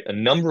by a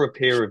number of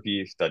peer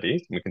review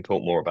studies, and we can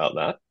talk more about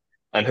that,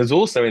 and has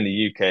also in the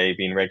UK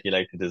been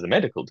regulated as a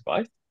medical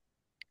device.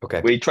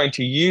 Okay. We're trying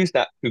to use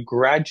that to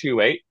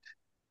graduate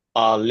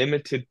our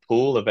limited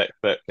pool of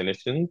expert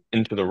clinicians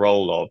into the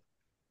role of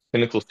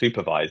clinical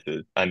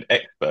supervisors and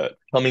experts,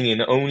 coming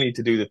in only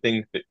to do the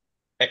things that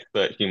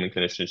expert human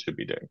clinicians should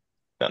be doing.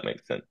 That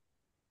makes sense.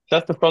 So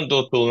that's the front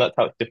door tool, and that's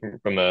how it's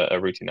different from a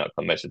routine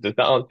outcome measure. Does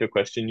that answer your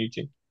question,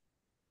 Eugene?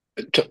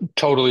 T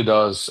Totally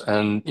does.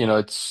 And,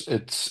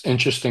 it's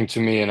interesting to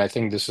me. And I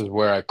think this is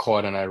where I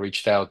caught and I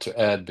reached out to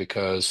Ed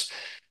because,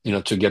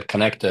 to get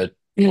connected.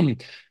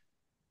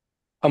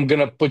 I'm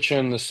gonna put you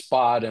in the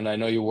spot, and I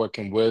know you're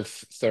working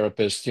with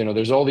therapists.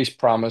 There's all these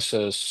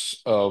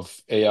promises of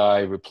AI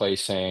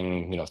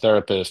replacing,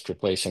 therapists,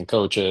 replacing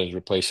coaches,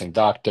 replacing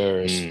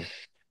doctors.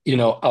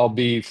 Mm, I'll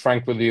be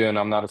frank with you, and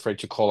I'm not afraid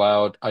to call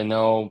out. I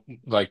know,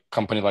 like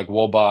company like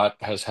Wobot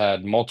has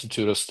had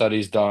multitude of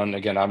studies done.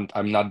 Again,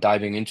 I'm not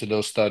diving into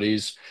those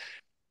studies.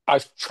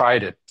 I've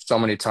tried it so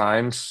many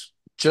times.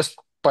 Just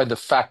by the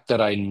fact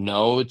that I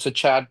know it's a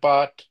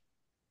chatbot.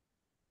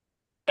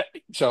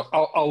 So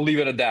I'll leave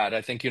it at that.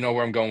 I think you know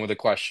where I'm going with the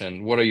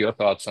question. What are your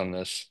thoughts on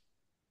this?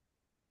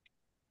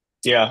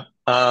 yeah.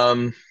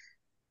 I'll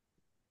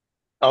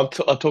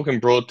talk in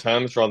broad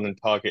terms rather than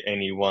target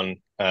any one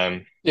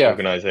Yeah.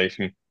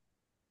 organization.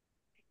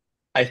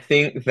 I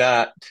think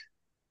that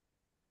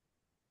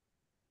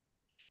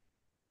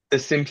the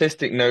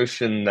simplistic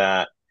notion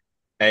that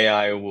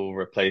AI will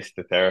replace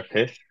the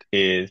therapist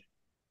is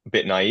a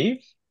bit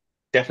naive,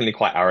 definitely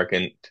quite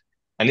arrogant,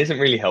 and isn't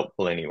really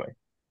helpful anyway.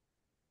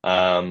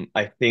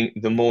 I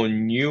think the more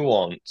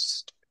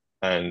nuanced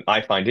and I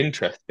find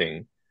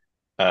interesting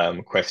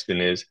question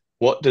is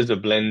what does a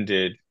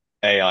blended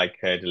AI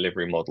care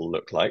delivery model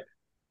look like?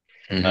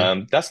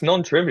 Hmm. That's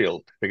non-trivial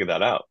to figure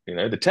that out.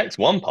 The tech's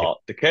one part,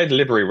 the care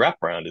delivery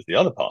wraparound is the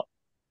other part.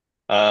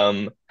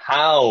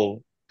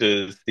 How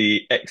does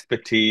the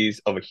expertise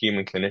of a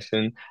human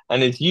clinician,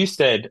 and as you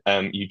said,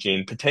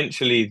 Eugene,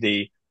 potentially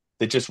the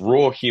just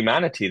raw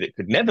humanity that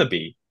could never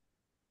be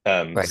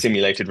Right.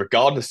 simulated,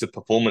 regardless of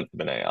performance of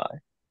an AI,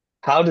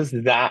 how does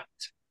that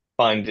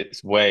find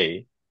its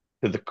way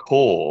to the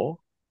core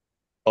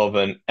of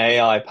an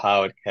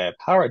AI-powered care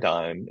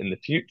paradigm in the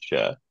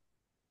future,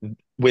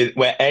 with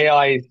where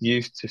AI is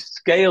used to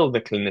scale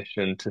the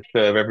clinician to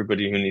serve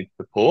everybody who needs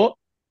support,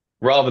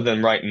 rather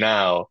than right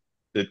now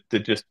the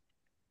just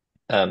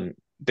um,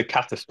 the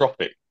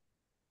catastrophic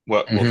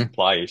workforce Hmm.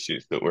 supply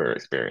issues that we're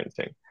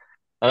experiencing.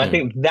 And I Hmm.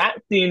 think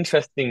that's the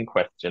interesting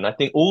question. I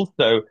think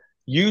also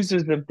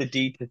users of the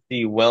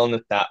D2C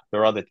wellness apps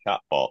or other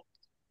chatbots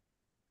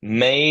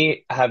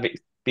may have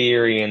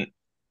experienced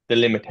the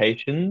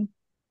limitations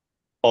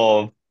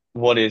of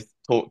what is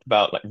talked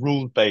about like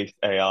rules-based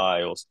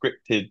AI or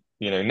scripted,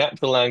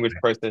 natural language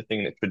processing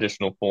in its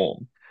traditional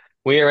form.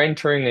 We are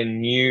entering a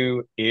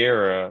new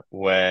era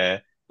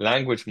where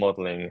language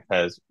modeling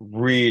has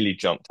really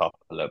jumped up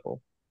a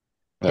level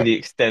to Yeah. the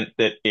extent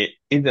that it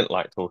isn't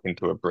like talking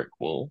to a brick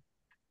wall.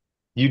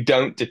 You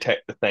don't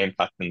detect the same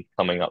patterns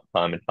coming up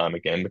time and time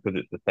again because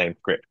it's the same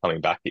script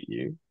coming back at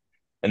you.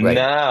 And Right.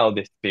 now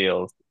this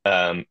feels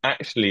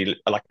actually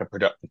like a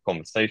productive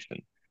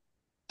conversation.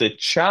 The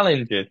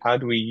challenge is, how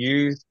do we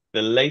use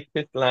the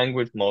latest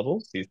language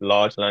models, these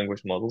large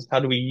language models, how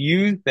do we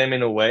use them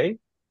in a way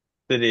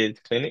that is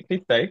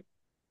clinically safe,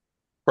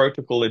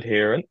 protocol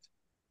adherent,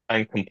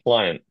 and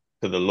compliant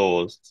to the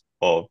laws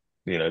of,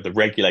 the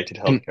regulated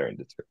And healthcare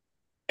industry?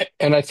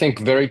 and I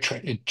think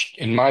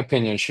in my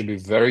opinion, it should be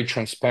very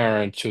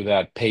transparent to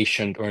that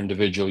patient or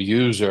individual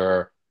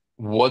user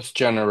what's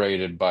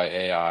generated by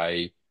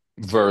AI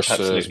versus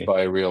Absolutely.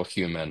 by a real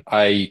human.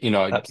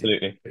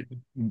 Absolutely.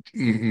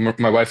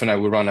 My wife and I,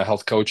 we run a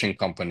health coaching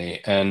company,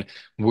 and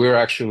we're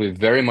actually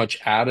very much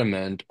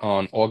adamant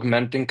on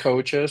augmenting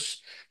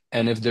coaches.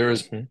 And if there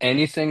is Hmm.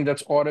 anything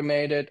that's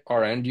automated,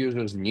 our end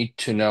users need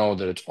to know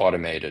that it's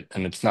automated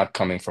and it's not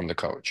coming from the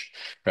coach,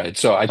 right?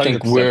 So I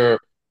think 100%.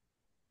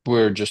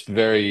 we're just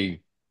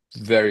very,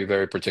 very,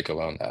 very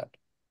particular on that.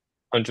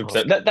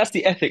 100%. That's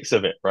the ethics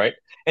of it, right?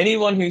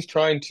 Anyone who's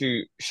trying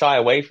to shy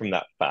away from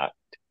that fact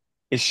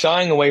is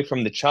shying away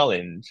from the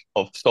challenge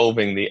of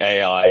solving the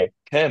AI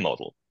care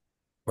model.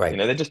 Right.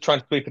 They're just trying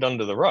to sweep it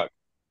under the rug.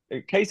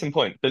 Case in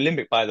point, the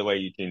Limbic, by the way,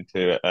 Eugene,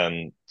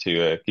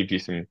 to give you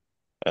some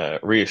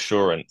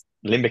reassurance,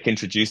 Limbic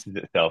introduces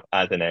itself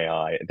as an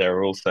AI. There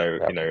are also,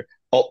 Yeah.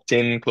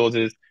 opt-in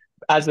clauses.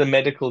 As a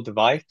medical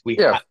device,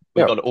 Yeah.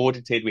 we Yeah. got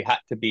audited. We had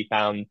to be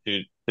found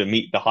to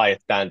meet the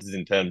highest standards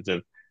in terms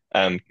of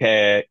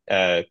care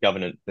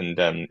governance and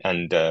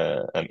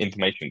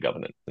information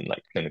governance and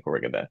like clinical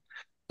rigor there.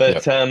 Yeah.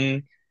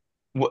 But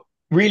what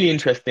really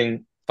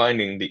interesting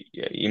finding that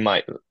you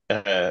might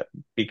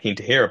be keen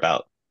to hear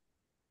about,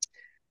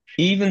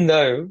 even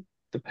though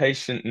the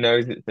patient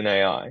knows it's an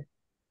AI,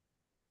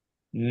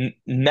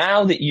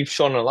 now that you've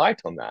shone a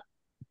light on that,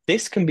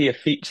 this can be a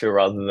feature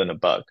rather than a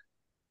bug.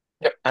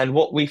 Yeah. And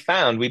what we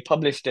found, we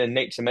published a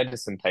Nature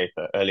Medicine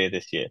paper earlier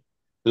this year,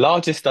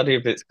 largest study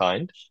of its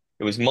kind.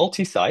 It was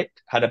multi-site,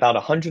 had about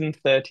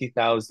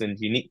 130,000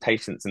 unique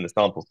patients in the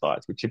sample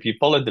size, which if you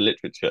followed the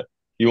literature,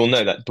 you will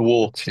know that That's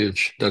dwarfs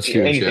huge. That's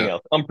huge. anything Yeah.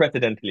 else,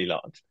 unprecedentedly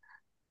large.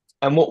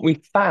 And what we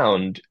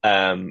found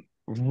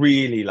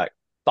really like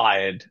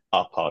fired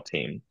up our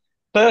team.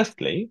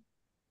 Firstly,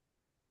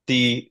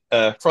 the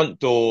front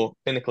door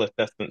clinical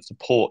assessment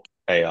support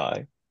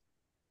AI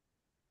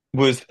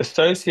was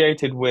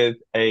associated with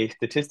a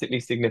statistically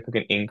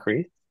significant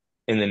increase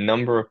in the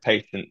number of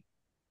patients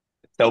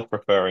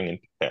self-referring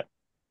into care.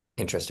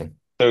 Interesting.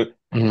 So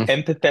Hmm.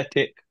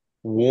 empathetic,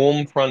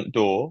 warm front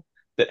door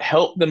that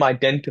helped them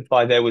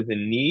identify there was a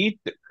need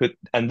that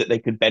they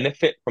could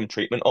benefit from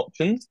treatment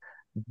options.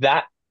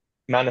 That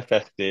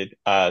manifested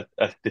as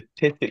a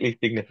statistically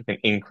significant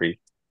increase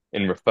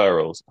in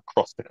referrals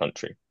across the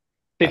country.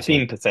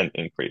 Fascinating. 15%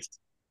 increase.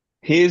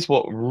 Here's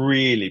what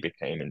really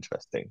became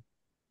interesting.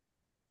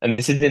 And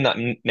this is in that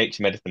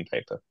Nature Medicine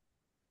paper.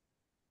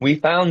 We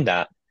found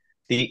that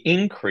the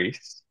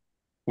increase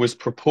was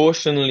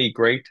proportionally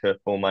greater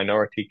for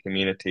minority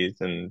communities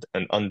and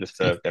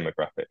underserved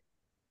demographics.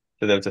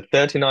 So there was a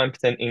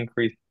 39%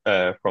 increase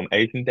from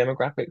Asian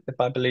demographics, if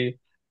I believe,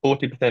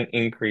 40%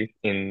 increase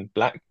in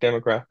Black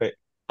demographic,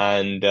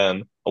 and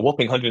a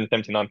whopping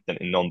 179%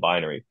 in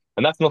non-binary.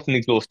 And that's not an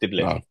exhaustive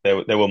list.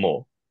 Wow. There were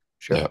more.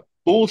 Sure. Yeah.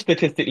 All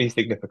statistically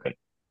significant.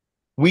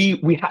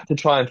 We had to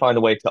try and find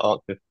a way to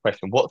answer this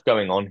question. What's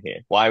going on here?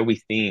 Why are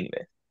we seeing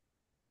this?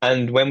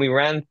 And when we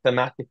ran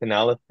thematic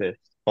analysis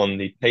on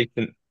the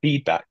patient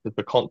feedback, because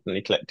we're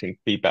constantly collecting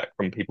feedback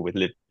from people with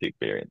lived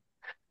experience,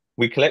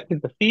 we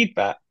collected the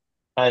feedback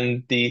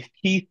and the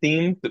key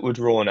themes that were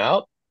drawn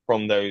out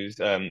from those,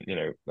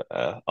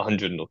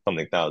 100 or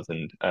something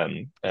thousand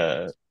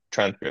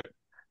transcripts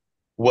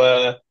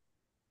were,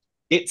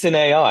 it's an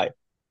AI.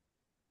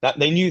 That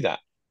they knew that.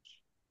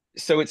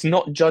 So it's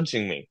not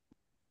judging me.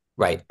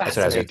 Right. That's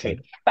what I was going to say.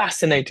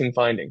 Fascinating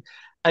finding.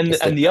 And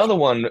It's and the the other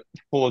one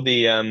for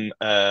the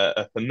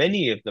for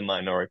many of the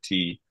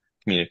minority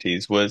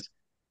communities was,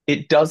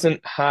 it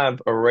doesn't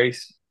have a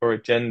race or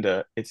a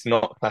gender. It's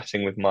not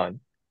clashing with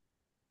mine.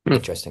 Hmm.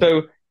 interesting.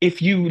 So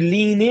if you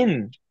lean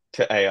in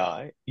to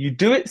AI, you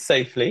do it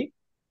safely,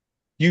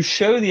 you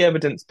show the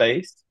evidence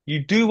base, you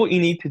do what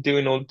you need to do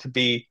in order to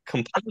be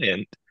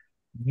compliant,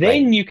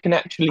 Right. then you can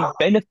actually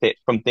benefit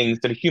from things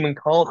that a human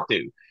can't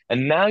do.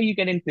 And now you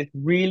get into this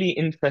really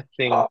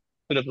interesting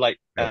sort of like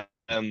Right.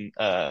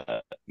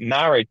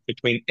 marriage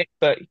between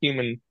expert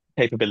human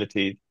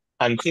capabilities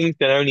and things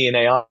that only an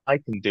AI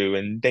can do,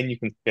 and then you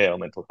can scale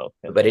mental health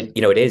care. But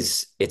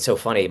it's so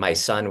funny. My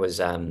son was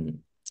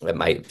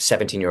my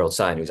 17-year-old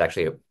son who's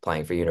actually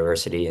applying for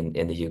university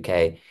in the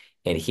UK,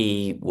 and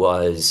he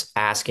was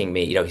asking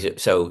me,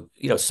 so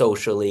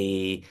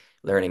socially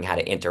learning how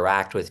to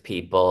interact with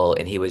people,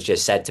 and he was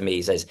just said to me,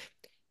 he says,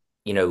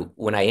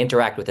 when I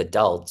interact with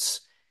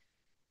adults,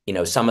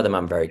 some of them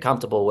I'm very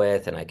comfortable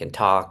with and I can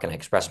talk and I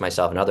express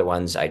myself, and other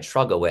ones I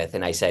struggle with.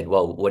 And I said,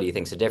 well, what do you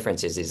think's the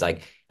difference is? He's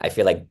like, I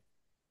feel like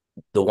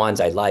the ones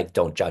I like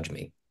don't judge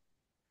me.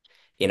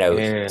 Yeah.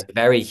 It's a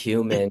very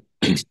human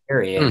Hmm.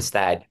 experience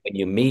that when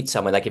you meet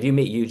someone, like if you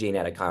meet Eugene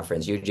at a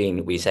conference,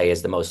 Eugene, we say,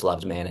 is the most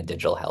loved man in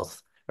digital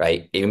health,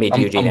 right? You meet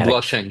Eugene I'm at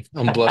blushing.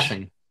 I'm a,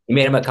 blushing. you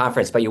meet him at a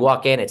conference, but you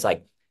walk in, it's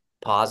like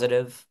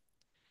positive,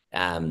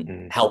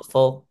 Mm,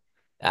 helpful,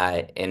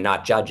 and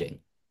not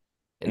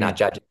mm,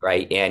 judging,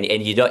 right? And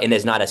you don't, and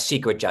there's not a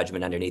secret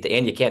judgment underneath it,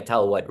 and you can't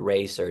tell what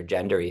race or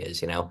gender he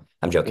is. I'm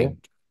yeah. joking.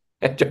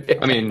 I'm joking.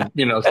 I mean,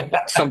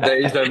 some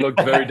days I look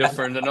very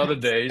different than other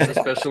days,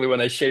 especially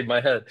when I shave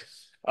my head.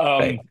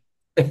 Right. Um,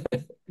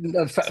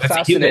 So it's a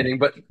Fascinating, human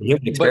but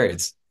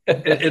experience.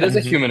 it is a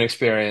Hmm. human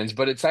experience,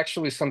 but it's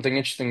actually something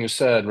interesting you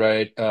said,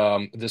 right?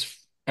 This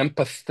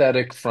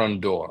empathetic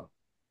front door.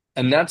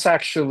 And that's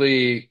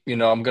actually,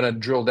 I'm going to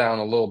drill down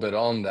a little bit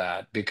on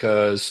that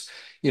because,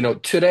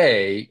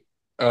 today,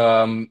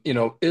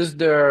 is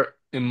there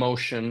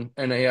emotion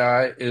in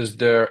AI? Is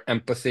there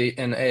empathy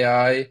in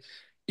AI?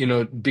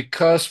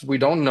 Because we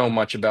don't know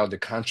much about the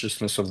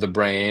consciousness of the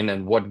brain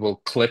and what will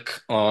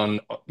click on,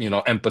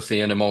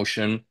 empathy and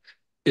emotion.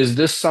 Is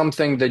this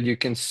something that you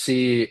can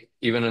see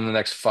even in the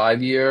next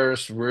 5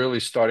 years really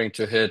starting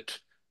to hit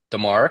the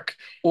mark?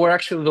 Or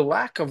actually the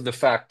lack of the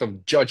fact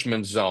of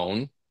judgment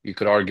zone, you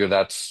could argue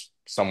that's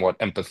somewhat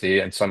empathy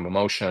and some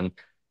emotion,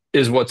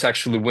 is what's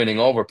actually winning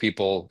over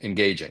people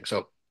engaging.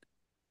 So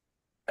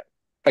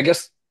I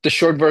guess the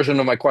short version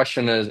of my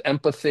question is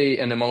empathy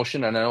and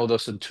emotion, and I know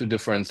those are two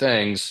different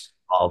things.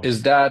 All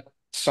Is that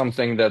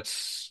something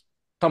that's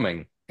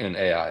coming in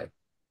AI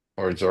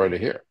or it's already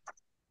here?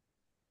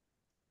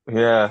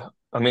 Yeah.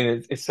 I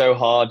mean, it's so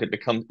hard.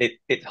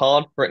 It's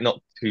hard for it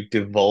not to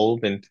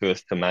devolve into a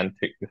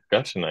semantic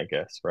discussion, I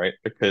guess, right?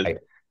 Because right.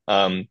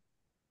 um,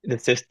 the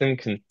system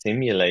can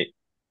simulate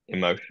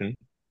emotion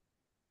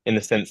in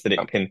the sense that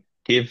it can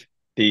give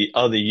the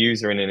other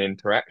user in an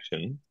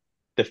interaction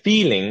the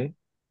feeling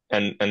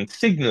and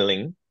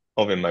signaling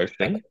of Right.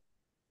 emotion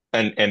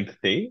and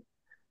empathy.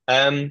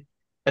 Um,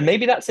 and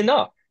maybe that's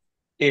enough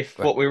if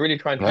Right. what we're really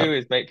trying to Yeah. do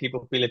is make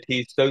people feel at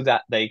ease so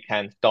that they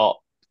can start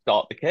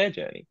the care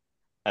journey.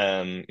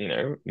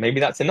 Maybe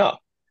that's enough.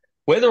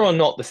 Whether or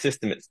not the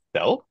system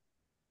itself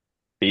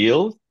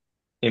feels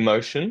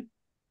emotion,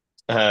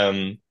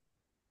 um,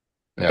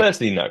 Yeah.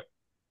 firstly, no.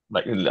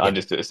 Like I Yeah.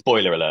 just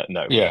spoiler alert,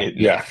 no, Yeah. no.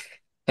 Yeah.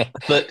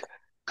 But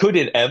could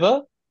it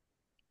ever?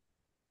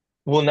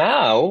 Well,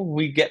 now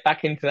we get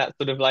back into that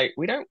sort of like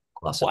we don't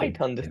Philosophy. quite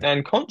Yeah.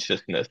 understand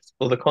consciousness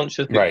or the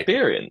conscious Right.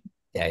 experience,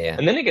 Yeah. Yeah.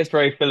 and then it gets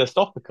very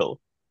philosophical.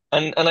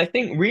 And I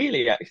think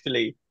really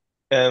actually,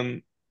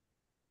 um,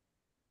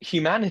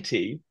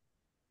 humanity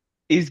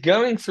is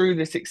going through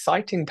this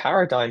exciting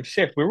paradigm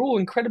shift. We're all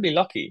incredibly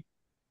lucky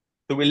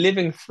that we're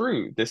living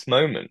through this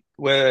moment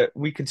where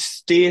we could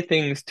steer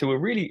things to a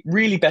really,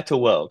 really better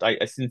world.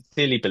 I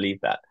sincerely believe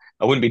that.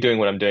 I wouldn't be doing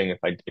what I'm doing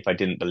if I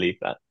didn't believe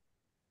that.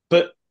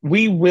 But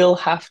we will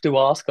have to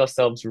ask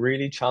ourselves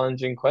really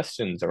challenging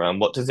questions around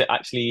what does it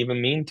actually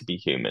even mean to be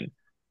human?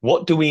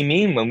 What do we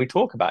mean when we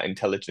talk about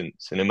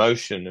intelligence and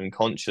emotion and Right.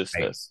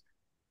 consciousness?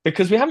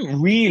 Because we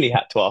haven't really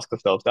had to ask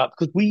ourselves that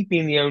because we've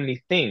been the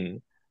only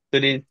thing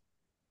that is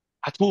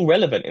at all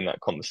relevant in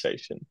that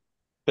conversation.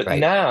 But Right.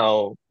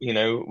 now,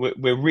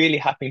 we're really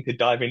having to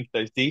dive into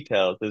those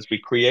details as we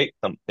create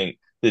something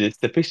that is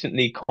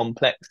sufficiently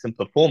complex and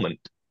performant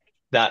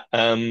that,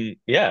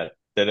 yeah,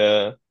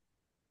 that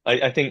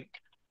I think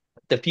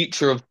the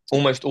future of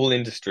almost all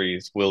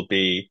industries will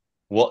be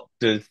what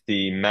does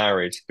the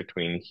marriage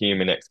between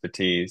human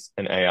expertise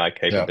and AI Yeah.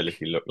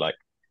 capability look like?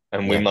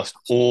 And we Yeah. must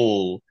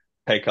all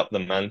take up the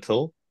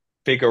mantle,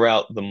 figure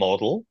out the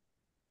model,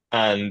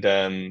 and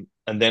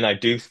then I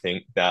do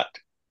think that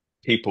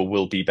people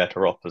will be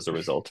better off as a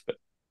result of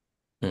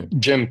Hmm.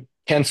 Jim,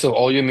 cancel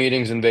all your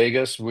meetings in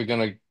Vegas. We're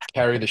gonna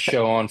carry the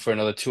show on for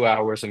another 2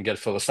 hours and get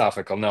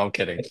philosophical. No, I'm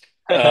kidding.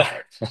 Uh,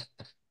 it.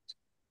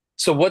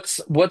 so what's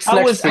How next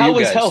was for how you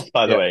was guys? health,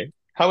 by the Yeah. way?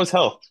 How was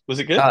health? Was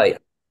it good? Oh,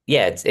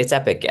 yeah, it's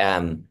epic.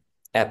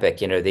 Epic.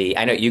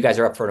 I know you guys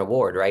are up for an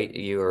award, right?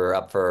 You were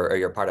up for, or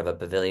you're part of a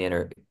pavilion,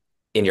 or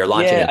in you're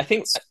launching Yeah, in, I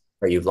think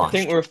or you've I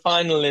think launched. we're a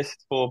finalist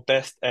for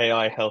best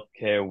AI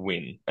healthcare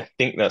win. I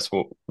think that's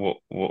what we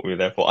were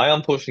there for. I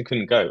unfortunately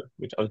couldn't go,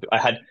 which I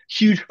had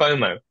huge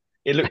FOMO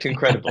it looked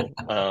incredible.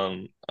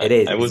 It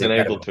is. I It's wasn't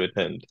able incredible. to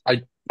attend.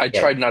 I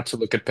Yeah. tried not to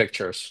look at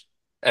pictures,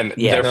 and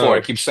Yeah. therefore I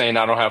No. keep saying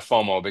I don't have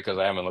FOMO because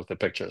I haven't looked at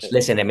pictures.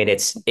 Listen, I mean,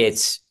 it's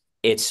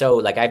so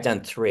like I've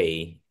done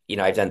three.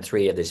 I've done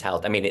three of this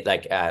health. I mean,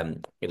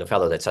 the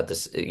fellow that's at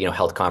this,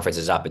 health conference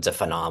is up. It's a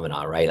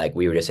phenomenon, right? Like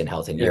we were just in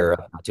health in Yeah.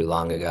 Europe not too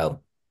long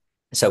ago.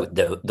 So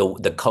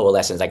the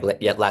coalescence, like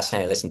last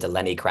night I listened to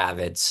Lenny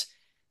Kravitz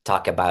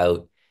talk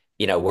about,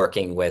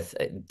 working with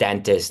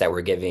dentists that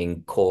were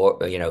giving Wow.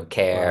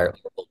 oral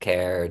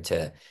care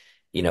to,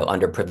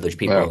 underprivileged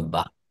people Yeah. in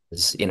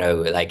bus.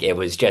 Like it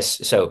was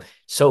just so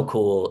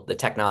cool. The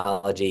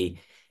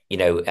technology,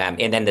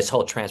 and then this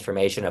whole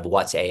transformation of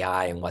what's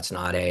AI and what's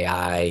not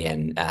AI,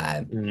 and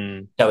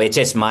Mm, so it's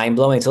just mind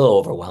blowing. It's a little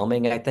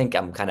overwhelming. I think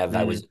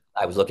mm.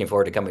 I was looking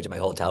forward to coming to my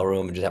hotel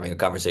room and just having a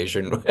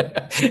conversation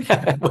without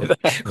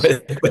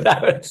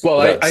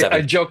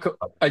seven.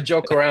 I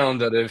joke around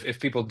that if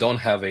people don't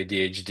have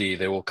ADHD,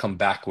 they will come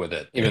back with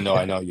it, even though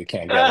I know you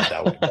can't get it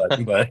that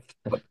way.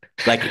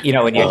 Like,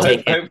 when you're Well, um,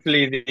 taking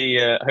hopefully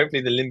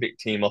the Limbic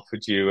team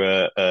offered you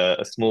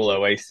a small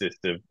oasis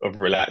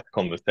of relaxed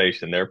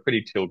conversation. They're a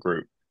pretty chill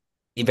group.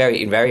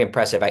 very, very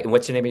impressive.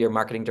 What's the name of your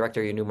marketing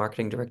director, your new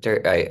marketing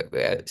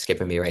director?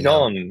 Skipping me right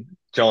now.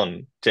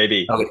 John,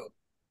 JB. Oh,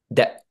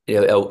 that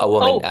a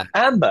woman, Oh,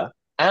 Amber.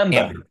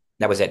 Amber.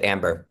 That was it,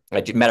 Amber.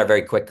 I met her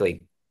very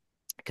quickly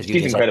because you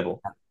She's just said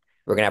incredible.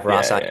 we're gonna have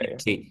Ross Yeah, on. yeah,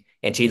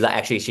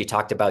 yeah. She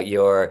talked about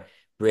your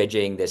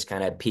bridging this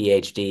kind of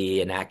PhD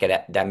in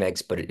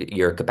academics, but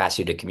your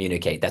capacity to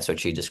communicate. That's what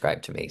she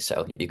described to me.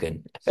 So you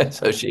can,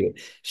 so she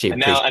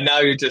appreciates. And now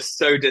you're just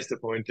so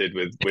disappointed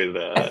with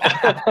No,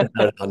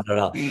 no, no,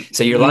 no.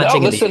 So you're no,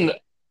 launching in the. listen,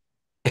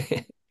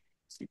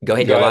 Go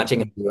ahead. go You're ahead.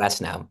 launching in the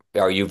US now,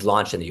 or you've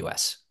launched in the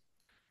US.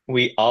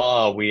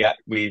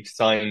 we've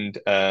signed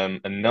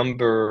a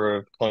number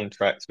of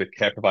contracts with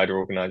care provider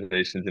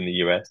organizations in the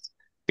US.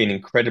 Been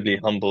incredibly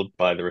humbled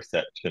by the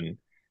reception.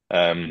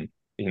 Um,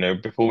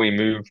 before we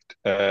moved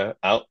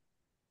out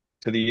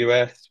to the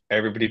US,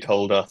 everybody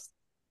told us,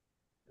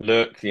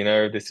 look,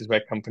 this is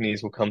where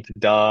companies will come to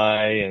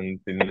die, and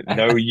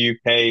no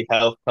UK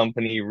health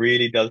company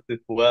really does this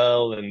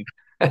well. And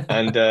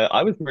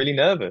I was really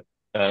nervous.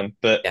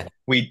 But Yeah.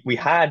 we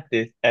had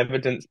this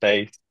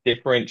evidence-based,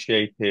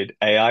 differentiated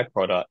AI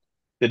product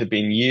that had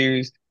been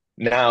used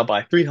now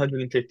by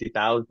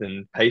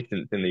 350,000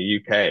 patients in the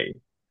UK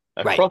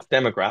Right. across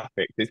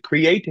demographics. It's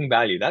creating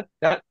value.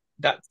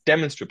 That's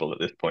demonstrable at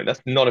this point.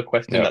 That's not a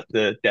question. Yeah. That's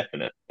a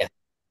definite. Yeah.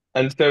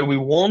 And so we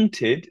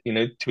wanted,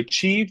 to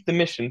achieve the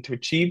mission, to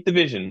achieve the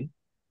vision,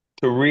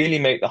 to really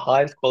make the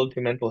highest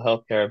quality mental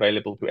health care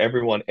available to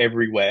everyone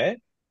everywhere.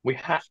 We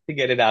had to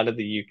get it out of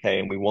the UK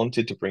and we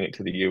wanted to bring it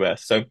to the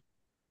US. So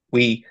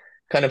we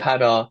kind of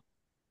had our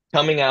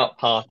coming out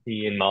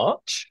party in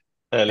March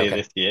earlier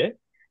Okay. this year.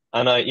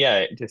 And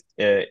just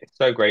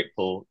so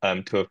grateful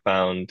to have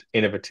found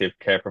innovative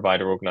care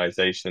provider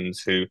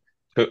organizations who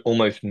took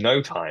almost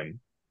no time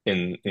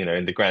in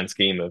the grand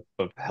scheme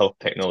of health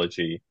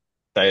technology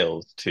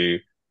sales to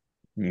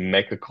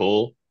make a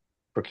call,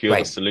 procure the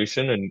Right.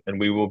 solution, and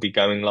we will be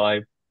going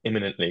live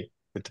imminently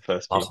with the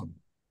first few. Awesome.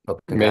 Oh,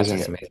 congrats. Amazing.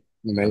 That's amazing.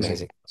 Amazing.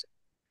 Amazing.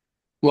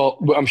 Well,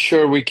 I'm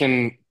sure we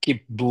can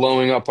keep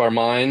blowing up our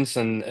minds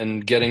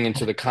and getting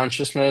into the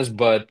consciousness,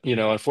 but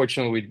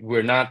unfortunately,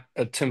 we're not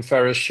a Tim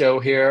Ferriss show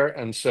here,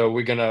 and so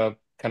we're gonna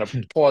kind of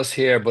pause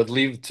here, but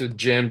leave to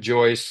Jim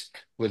Joyce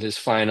with his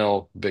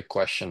final big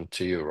question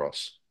to you,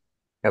 Ross.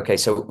 Okay,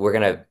 so we're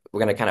gonna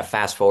kind of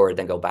fast forward,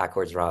 then go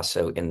backwards, Ross.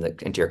 So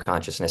into your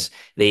consciousness.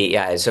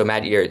 So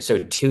Matt, you're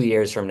so 2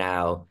 years from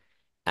now,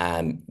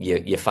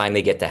 you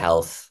finally get to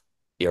health.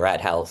 You're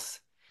at health,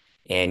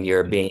 and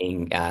you're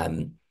being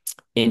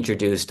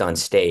introduced on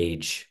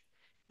stage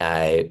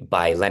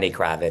by Lenny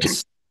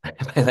Kravitz,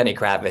 by Lenny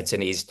Kravitz,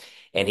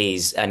 and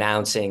he's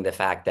announcing the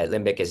fact that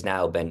Limbic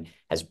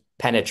has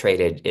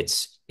penetrated,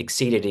 it's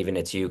exceeded even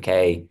its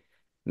UK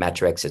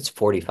metrics. It's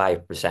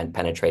 45%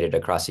 penetrated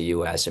across the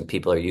US, and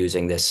people are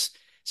using this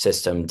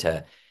system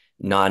to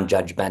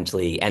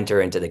non-judgmentally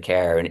enter into the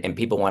care. And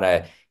people want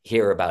to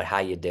hear about how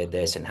you did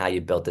this and how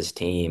you built this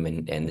team,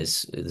 and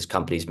this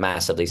company's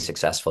massively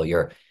successful.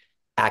 Your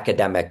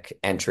academic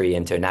entry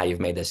into now you've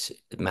made this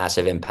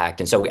massive impact.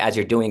 And so as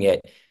you're doing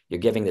it, you're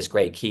giving this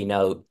great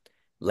keynote.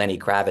 Lenny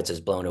Kravitz is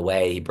blown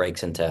away. He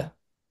breaks into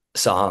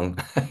song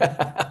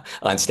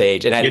on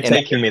stage, You're and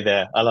taking me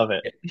there. I love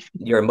it.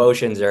 your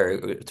emotions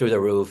are through the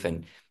roof.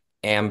 And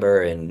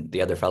Amber and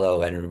the other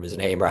fellow, I don't remember his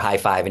name, are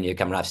high-fiving you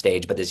coming off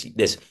stage. But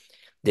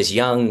this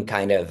young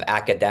kind of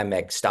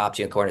academic stops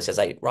you in the corner and says,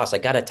 like, Ross, I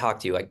gotta talk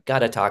to you. I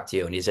gotta talk to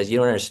you. And he says, you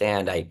don't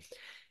understand.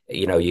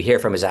 You hear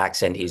from his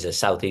accent, he's a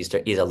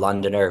Southeaster, he's a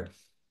Londoner.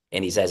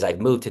 And he says, I've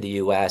moved to the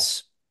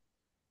US,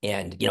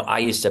 and I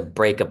used to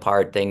break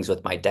apart things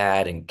with my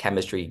dad and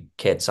chemistry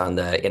kits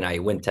I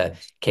went to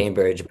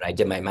Cambridge, but I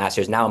did my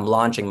master's. Now I'm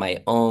launching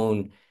my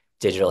own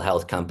digital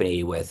health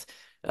company with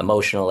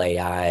emotional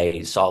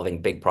AI,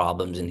 solving big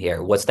problems in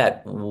here. What's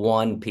that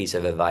one piece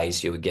of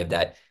advice you would give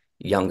that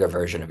younger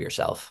version of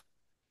yourself?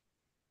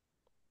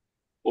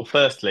 Well,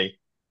 firstly,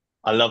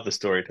 I love the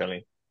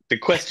storytelling. The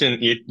question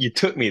you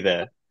took me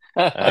there.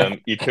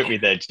 You took me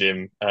there,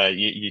 Jim.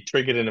 You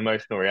triggered an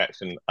emotional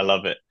reaction. I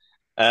love it.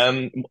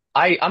 Um,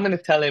 I'm going to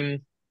tell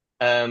him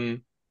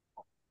um,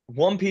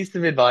 one piece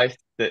of advice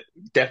that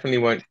definitely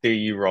won't steer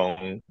you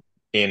wrong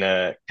in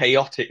a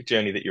chaotic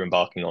journey that you're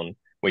embarking on,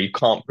 where you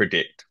can't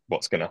predict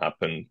what's going to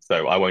happen.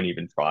 So I won't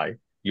even try.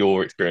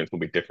 Your experience will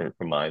be different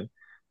from mine.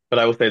 But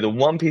I will say the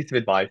one piece of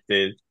advice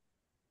is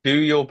do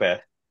your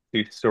best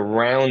to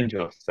surround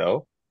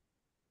yourself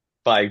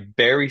by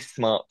very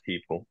smart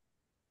people.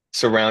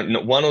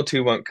 One or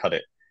two won't cut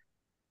it.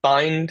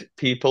 Find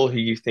people who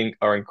you think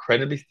are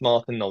incredibly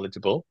smart and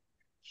knowledgeable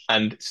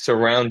and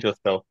surround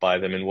yourself by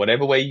them in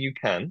whatever way you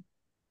can.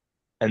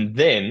 And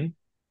then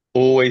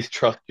always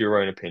trust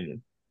your own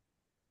opinion.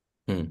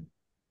 Hmm.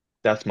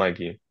 That's my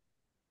view.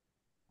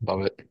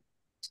 Love it.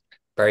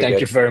 Very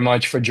Thank you good. very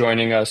much for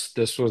joining us.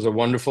 This was a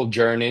wonderful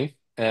journey,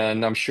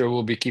 and I'm sure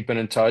we'll be keeping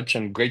in touch.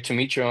 And great to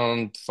meet you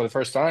on for the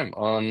first time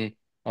on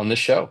this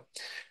show.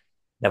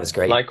 That was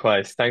great.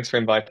 Likewise, thanks for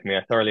inviting me.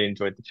 I thoroughly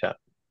enjoyed the chat.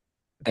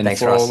 And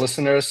Thanks, for all Ross.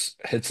 listeners,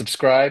 hit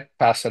subscribe,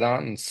 pass it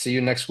on, and see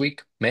you next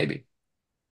week, maybe.